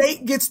and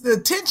Nate gets the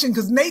attention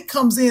because Nate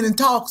comes in and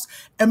talks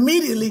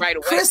immediately. Right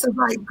away. Chris is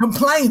like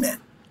complaining.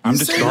 I'm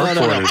just starved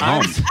for it at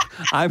home.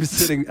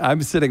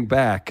 I'm sitting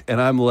back and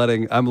I'm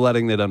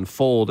letting it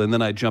unfold, and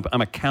then I jump.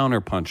 I'm a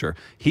counter puncher.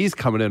 He's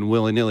coming in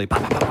willy-nilly.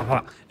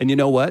 And you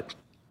know what?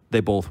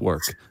 They both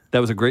work. That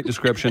was a great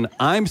description.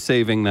 I'm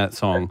saving that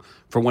song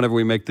for whenever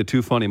we make the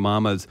Two Funny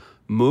Mamas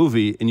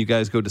movie and you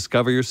guys go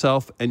discover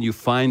yourself and you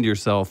find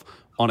yourself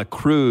on a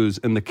cruise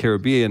in the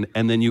Caribbean,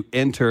 and then you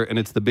enter and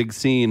it's the big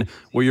scene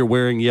where you're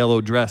wearing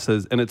yellow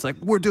dresses and it's like,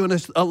 we're doing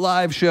a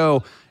live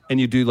show, and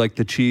you do like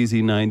the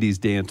cheesy 90s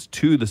dance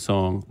to the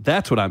song.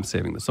 That's what I'm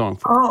saving the song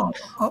for. Oh,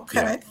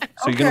 okay. Yeah.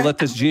 So you're going to let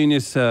this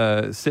genius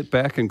sit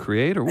back and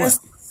create, or what?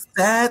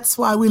 That's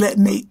why we let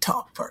Nate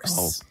talk first.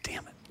 Oh,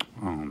 damn it.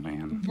 Oh,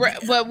 man.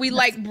 Well, we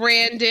like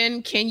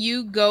Brandon. Can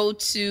you go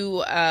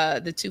to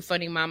the Two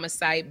Funny Mama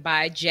site,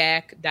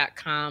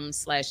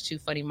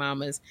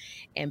 buyjack.com/2funnymamas,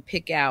 and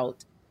pick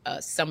out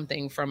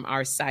something from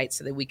our site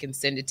so that we can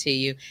send it to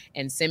you,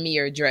 and send me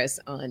your address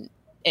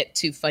at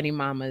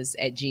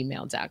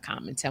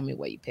twoffunnymamas@gmail.com and tell me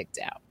what you picked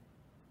out.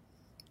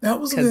 That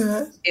was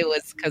good. It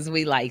was because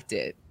we liked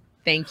it.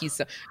 Thank you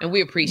and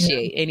we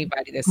appreciate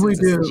anybody that sends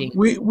us a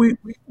genius.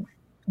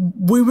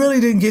 We really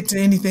didn't get to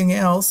anything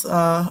else.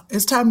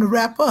 It's time to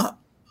wrap up.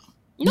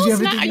 No,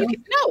 it's not.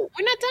 No,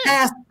 we're not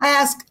done.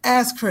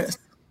 Ask Chris.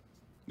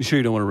 You sure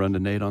you don't want to run to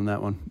Nate on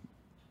that one?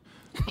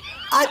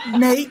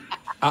 Nate.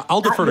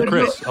 I'll defer to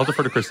Chris. I'll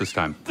defer to Chris this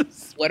time.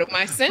 What am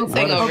I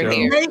sensing over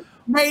here?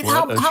 Nate,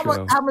 how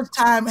much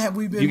time have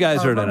we been? You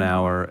guys are at an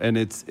hour, and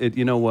it's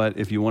you know what?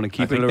 If you want to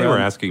keep it around, they were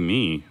asking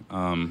me.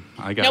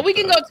 I got. No, we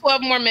can go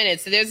 12 more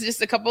minutes. There's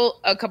just a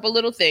couple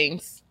little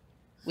things.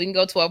 We can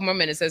go 12 more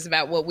minutes. That's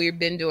about what we've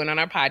been doing on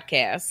our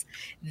podcast.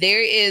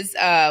 There is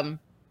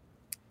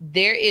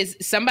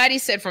somebody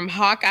said from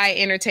Hawkeye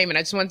Entertainment.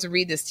 I just wanted to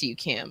read this to you,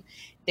 Kim.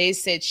 They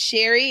said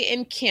Sherry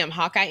and Kim,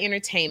 Hawkeye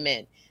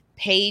Entertainment,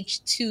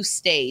 Page 2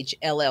 Stage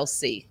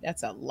LLC.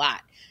 That's a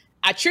lot.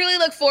 I truly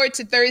look forward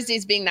to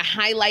Thursdays being the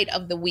highlight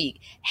of the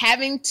week.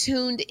 Having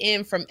tuned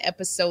in from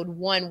episode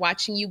 1,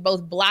 watching you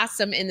both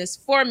blossom in this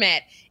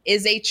format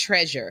is a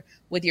treasure.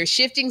 With your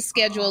shifting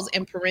schedules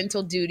and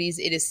parental duties,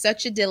 it is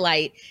such a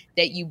delight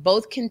that you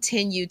both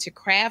continue to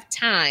craft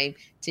time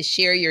to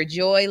share your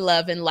joy,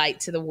 love, and light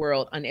to the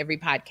world on every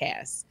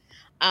podcast.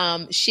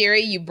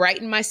 Sherry, you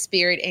brighten my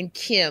spirit, and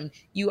Kim,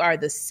 you are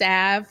the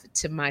salve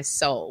to my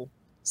soul.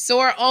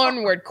 Soar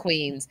onward,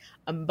 queens.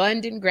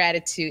 Abundant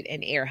gratitude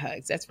and air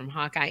hugs. That's from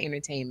Hawkeye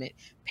Entertainment,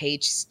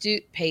 Page 2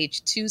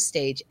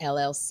 Stage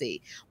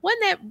LLC.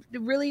 Wasn't that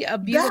really a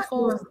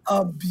beautiful? That was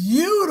a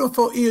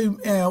beautiful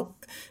email.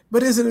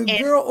 But is it a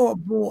girl or a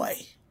boy?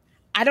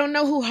 I don't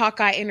know who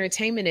Hawkeye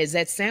Entertainment is.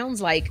 That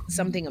sounds like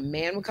something a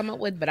man would come up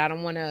with, but I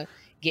don't want to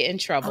get in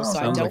trouble, so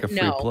I don't like a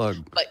know. Free plug.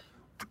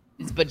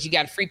 But you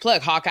got a free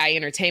plug, Hawkeye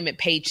Entertainment,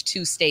 Page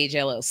 2 Stage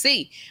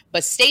LLC.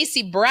 But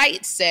Stacy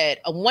Bright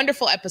said, a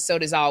wonderful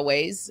episode as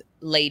always,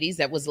 ladies.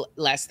 That was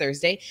last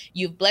Thursday.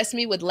 You've blessed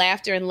me with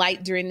laughter and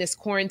light during this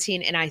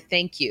quarantine, and I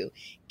thank you.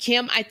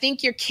 Kim, I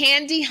think your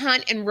candy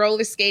hunt and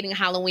roller skating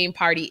Halloween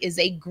party is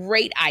a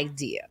great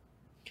idea.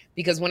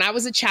 Because when I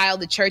was a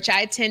child, the church I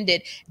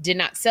attended did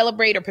not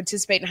celebrate or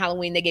participate in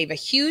Halloween. They gave a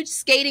huge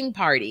skating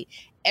party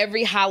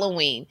every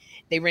Halloween.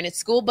 They rented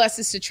school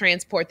buses to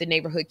transport the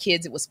neighborhood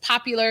kids. It was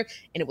popular,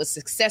 and it was a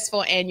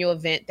successful annual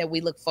event that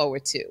we look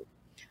forward to.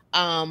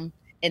 And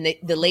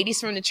the ladies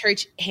from the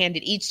church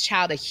handed each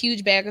child a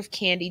huge bag of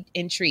candy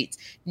and treats.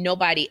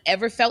 Nobody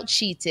ever felt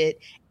cheated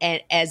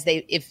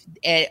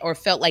or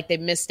felt like they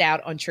missed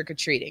out on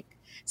trick-or-treating.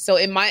 So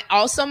it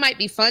might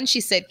be fun,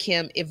 she said,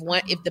 Kim, if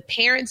the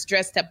parents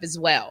dressed up as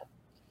well.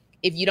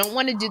 If you don't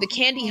want to do the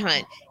candy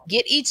hunt,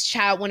 get each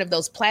child one of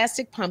those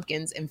plastic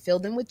pumpkins and fill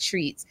them with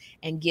treats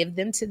and give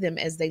them to them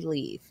as they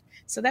leave.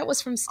 So that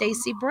was from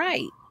Stacy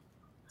Bright.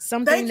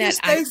 Something Thank you,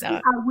 Stacey.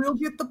 I will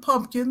get the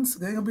pumpkins.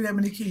 There ain't gonna be that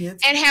many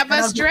kids. And have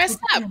us dressed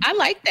up. I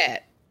like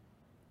that.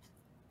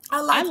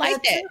 I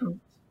like that too.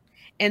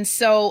 And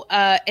so,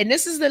 and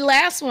this is the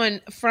last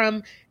one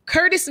from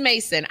Curtis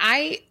Mason.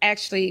 I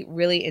actually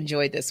really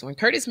enjoyed this one.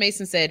 Curtis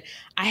Mason said,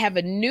 I have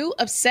a new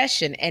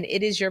obsession, and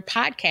it is your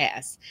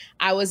podcast.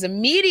 I was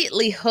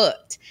immediately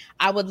hooked.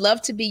 I would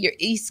love to be your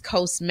East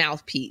Coast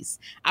mouthpiece.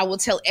 I will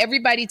tell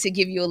everybody to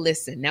give you a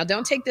listen. Now,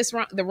 don't take this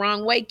the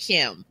wrong way,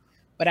 Kim,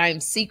 but I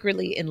am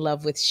secretly in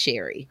love with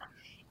Sherry.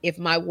 If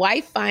my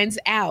wife finds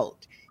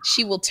out,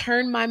 she will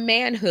turn my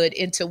manhood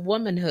into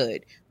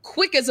womanhood,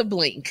 quick as a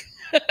blink.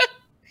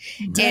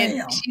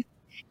 Damn.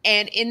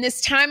 And in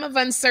this time of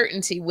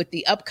uncertainty with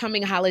the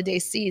upcoming holiday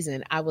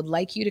season, I would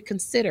like you to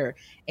consider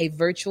a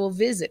virtual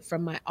visit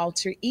from my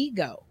alter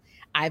ego.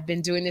 I've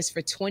been doing this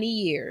for 20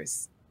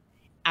 years.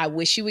 I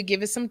wish you would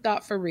give it some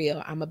thought for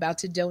real. I'm about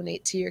to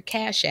donate to your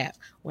Cash App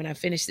when I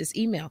finish this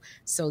email.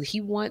 So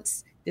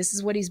this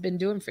is what he's been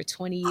doing for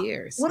 20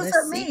 years. What does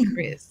that mean?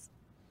 Chris.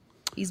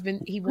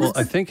 Well,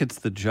 I think it's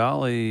the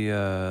Jolly,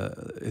 I'm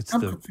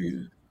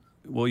confused.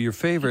 Well, your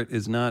favorite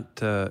is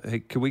not.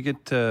 Hey, can we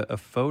get a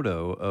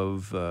photo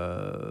of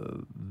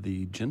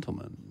the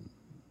gentleman?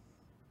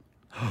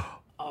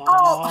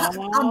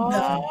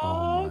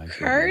 I'm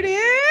Curtis!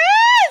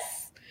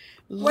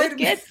 Look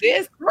at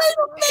this. Wait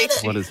a minute.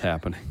 What is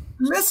happening?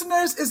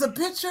 Listeners, is a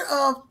picture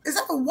of, is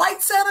that a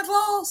white Santa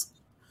Claus?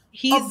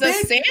 He's a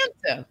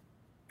Santa.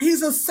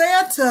 He's a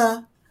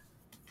Santa.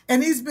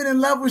 And he's been in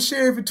love with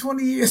Sherry for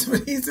 20 years,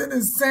 but he's in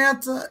his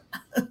Santa.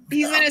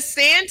 He's in a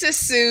Santa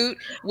suit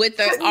with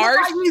the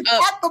arch. He's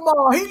at the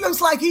mall. He looks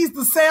like he's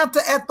the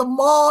Santa at the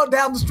mall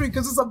down the street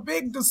because it's a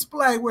big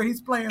display where he's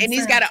playing And Santa.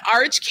 He's got an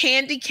arch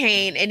candy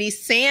cane, and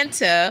he's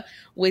Santa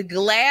with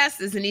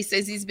glasses. And he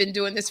says he's been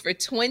doing this for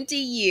 20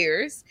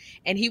 years,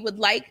 and he would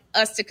like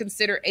us to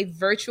consider a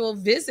virtual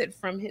visit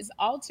from his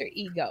alter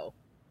ego.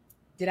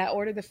 Did I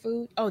order the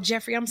food? Oh,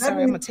 Jeffrey, I'm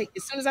sorry. I'm going to take,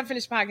 as soon as I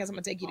finish the podcast, I'm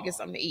going to take you to get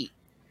something to eat.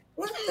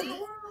 What in the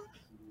world?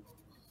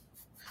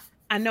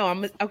 I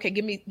know. Okay.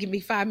 Give me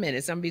 5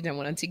 minutes. I'm be done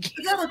when I'm taking.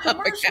 You got a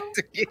commercial? I got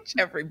to get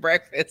Jeffrey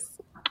breakfast.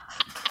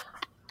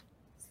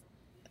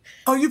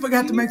 Oh, you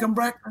forgot to make him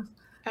breakfast?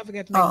 I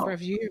forgot to make him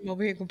breakfast. You hear him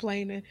over here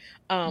complaining.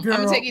 I'm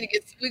gonna take you to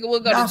get. We'll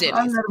go to Denny's.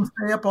 I let him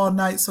stay up all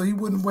night so he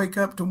wouldn't wake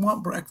up to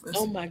want breakfast.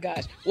 Oh my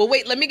gosh. Well,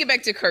 wait. Let me get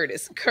back to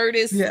Curtis.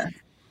 Curtis. Yeah.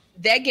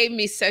 That gave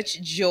me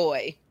such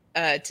joy.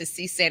 To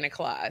see Santa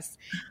Claus.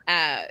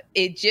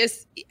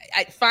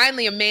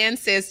 Finally a man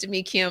says to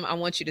me, Kim, I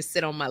want you to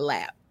sit on my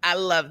lap. I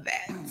love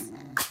that,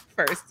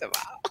 first of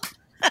all.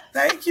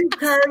 Thank you,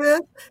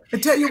 Curtis.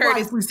 And tell your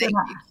wife we said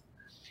hi.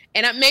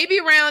 And maybe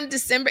around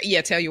December.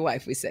 Yeah, tell your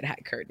wife we said hi,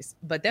 Curtis.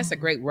 But that's a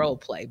great role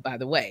play, by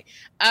the way.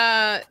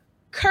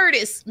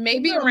 Curtis,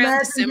 maybe around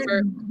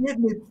December.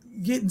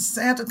 Getting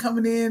Santa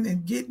coming in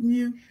and getting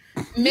you.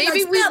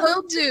 Maybe we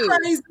will do.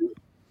 Crazy.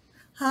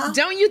 Huh?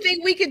 Don't you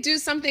think we could do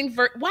something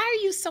for? Why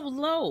are you so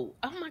low?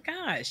 Oh my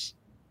gosh,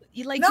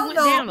 you went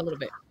down a little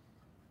bit.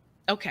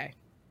 Okay,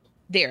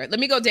 there.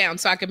 Let me go down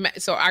so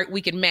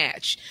we can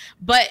match.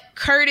 But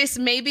Curtis,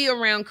 maybe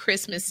around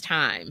Christmas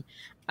time,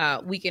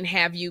 we can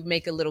have you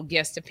make a little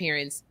guest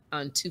appearance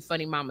on Two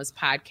Funny Mamas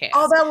podcast.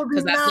 Oh, that would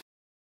be nice.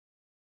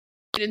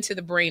 Get into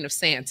the brain of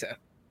Santa.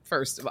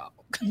 First of all,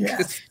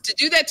 yes. To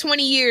do that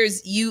 20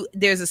 years,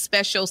 there's a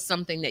special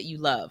something that you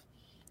love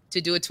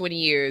to do it 20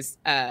 years.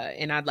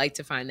 And I'd like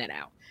to find that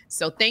out.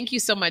 So thank you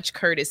so much,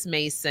 Curtis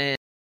Mason.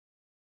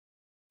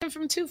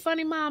 From Two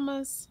Funny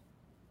Mamas.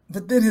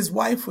 But then his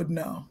wife would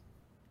know.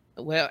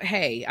 Well,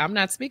 hey, I'm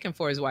not speaking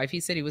for his wife. He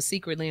said he was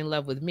secretly in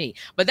love with me.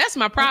 But that's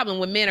my problem.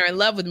 When men are in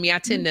love with me, I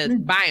tend to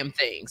buy them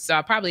things. So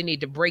I probably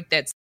need to break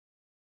that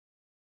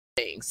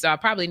thing.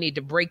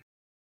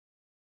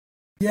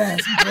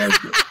 Yes, break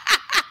it.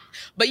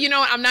 But you know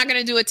what? I'm not going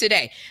to do it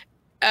today.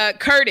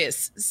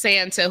 Curtis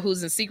Santa,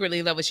 who's secretly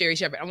in love with Sherri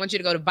Shepherd, I want you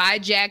to go to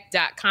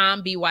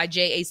byjack.com,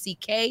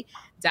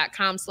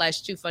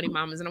 byjack.com/Two Funny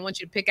Mamas. And I want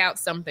you to pick out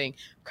something,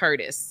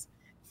 Curtis,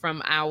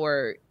 from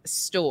our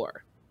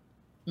store.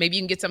 Maybe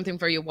you can get something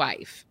for your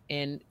wife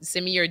and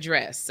send me your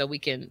address so we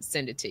can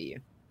send it to you.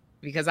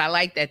 Because I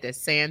like that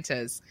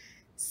Santa's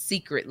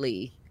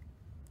secretly,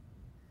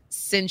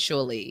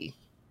 sensually.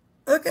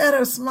 Look at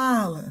her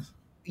smiling.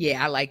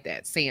 Yeah, I like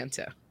that.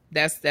 Santa.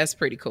 That's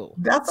pretty cool.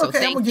 That's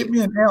okay. I'm going to get me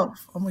an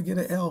elf. I'm going to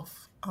get an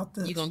elf out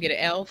there. You going to get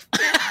an elf?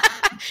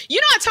 You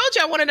know, I told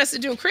you I wanted us to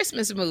do a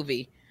Christmas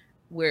movie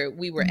where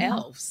we were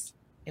elves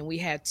and we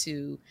had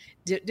to.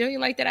 Don't you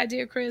like that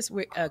idea, Chris?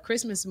 A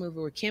Christmas movie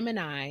where Kim and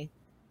I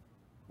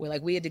were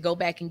like, we had to go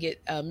back and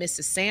get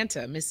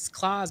Mrs.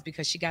 Claus,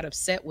 because she got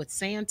upset with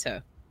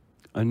Santa.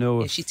 I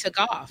know. And she took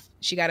off.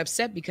 She got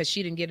upset because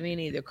she didn't get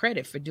any of the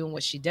credit for doing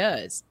what she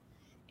does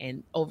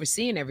and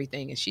overseeing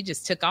everything. And she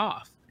just took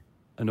off.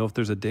 I know if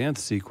there's a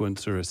dance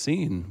sequence or a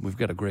scene, we've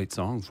got a great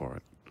song for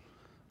it.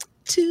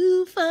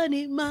 Two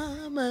Funny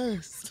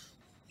Mamas.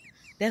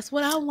 That's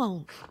what I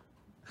want.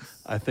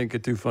 I think a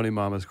Two Funny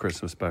Mamas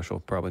Christmas special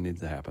probably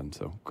needs to happen.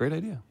 So great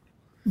idea.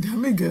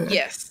 That'd be good.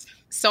 Yes.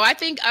 So I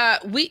think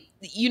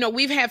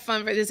we've had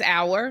fun for this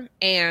hour.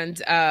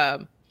 And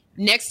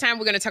next time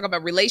we're going to talk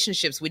about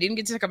relationships. We didn't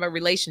get to talk about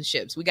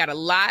relationships. We got a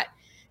lot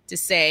to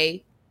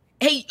say.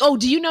 Hey,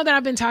 do you know that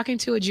I've been talking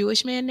to a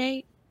Jewish man,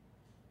 Nate?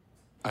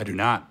 I do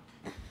not.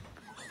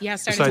 Yeah,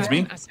 Besides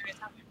me?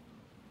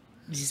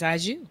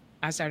 Besides you.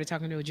 I started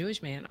talking to a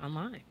Jewish man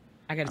online.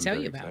 I got to tell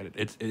you about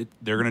it.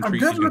 They're going to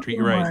treat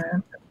you right.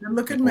 Good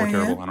looking man.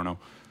 Or terrible, I don't know.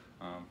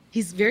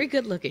 He's very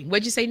good looking.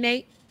 What'd you say,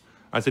 Nate?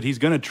 I said he's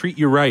going to treat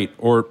you right,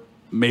 or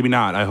maybe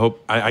not. I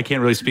hope. I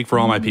can't really speak for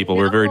all my people.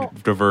 We're very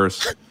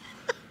diverse.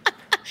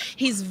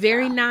 He's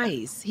very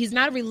nice. He's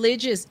not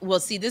religious. Well,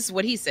 see, this is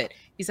what he said.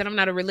 He said, I'm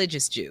not a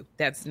religious Jew.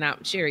 That's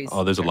not Sherri's.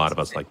 Oh, there's a lot of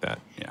us like that.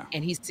 Yeah.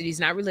 And he's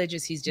not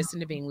religious. He's just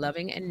into being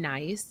loving and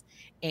nice.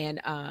 And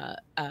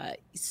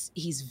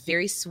he's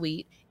very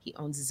sweet. He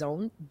owns his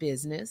own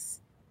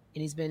business.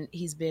 And he's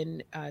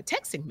been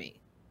texting me.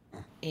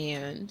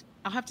 And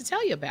I'll have to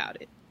tell you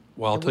about it.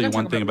 Well, I'll tell you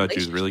one thing about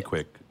Jews really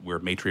quick. We're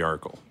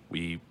matriarchal.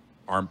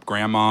 Our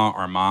grandma,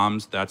 our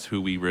moms, that's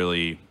who we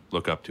really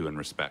look up to and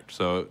respect.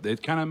 So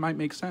it kind of might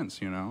make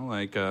sense,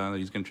 like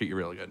he's going to treat you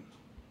really good.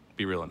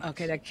 Be real nice.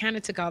 Okay, that kind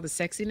of took all the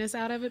sexiness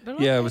out of it. But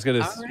yeah, I was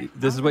going to.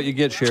 This is what you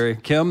get, Sherri.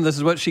 Kim, this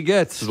is what she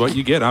gets. This is what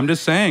you get. I'm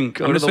just saying.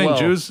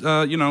 Jews,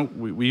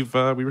 we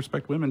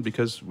respect women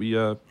because we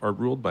are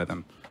ruled by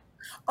them.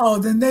 Oh,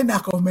 then they're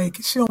not going to make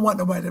it. She don't want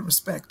nobody to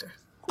respect her.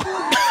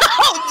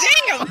 Oh,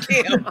 damn,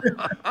 Kim.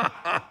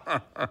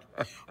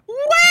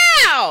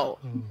 Wow.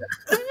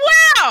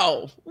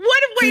 What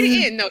a way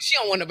to end. No, she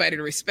don't want nobody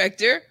to respect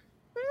her.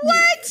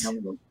 What?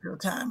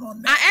 Time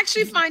on that. I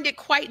actually find it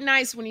quite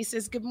nice when he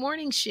says, good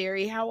morning,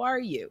 Sherri. How are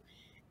you?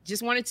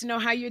 Just wanted to know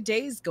how your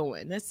day's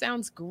going. That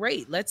sounds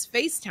great. Let's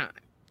FaceTime.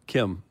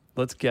 Kim,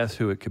 let's guess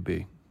who it could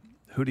be.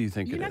 Who do you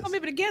think it is? You're not going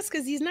to be able to guess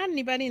because he's not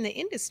anybody in the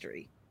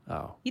industry.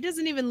 Oh. He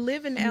doesn't even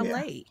live in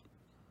L.A.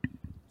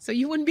 So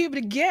you wouldn't be able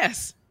to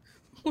guess.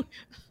 No,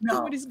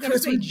 nobody's going to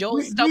say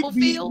Joel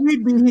Stubblefield.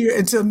 We'd be here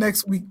until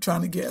next week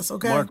trying to guess,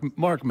 okay?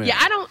 Mark man. Yeah,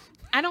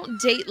 I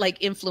don't date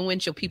like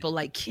influential people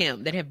like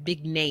Kim that have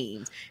big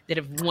names, that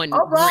have won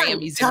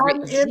Grammys and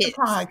written hits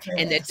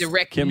and that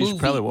direct Kim, movies. You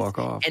should probably walk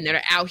off. And that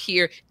are out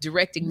here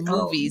directing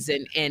movies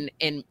and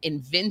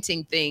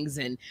inventing things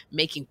and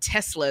making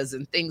Teslas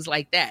and things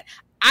like that.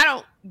 I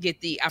don't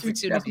get the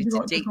opportunity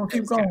to date those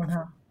keep going,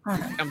 huh?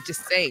 Right. I'm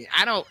just saying,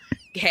 I don't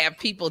have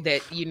people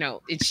that,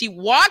 and she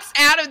walks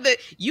out of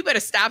you better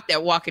stop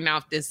that walking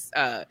off this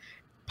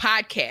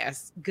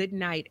podcast. Good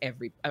night,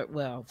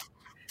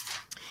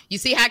 you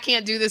see how I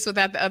can't do this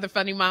without the other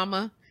funny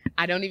mama?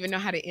 I don't even know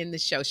how to end the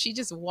show. She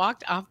just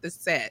walked off the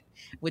set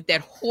with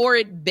that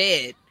horrid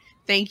bed.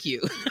 Thank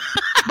you.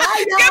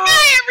 Bye,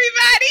 goodbye,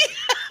 everybody.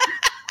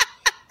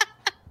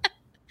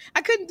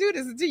 I couldn't do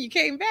this until you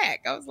came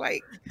back. I was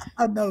like,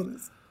 I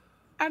noticed.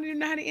 I don't even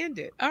know how to end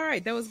it. All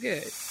right, that was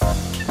good.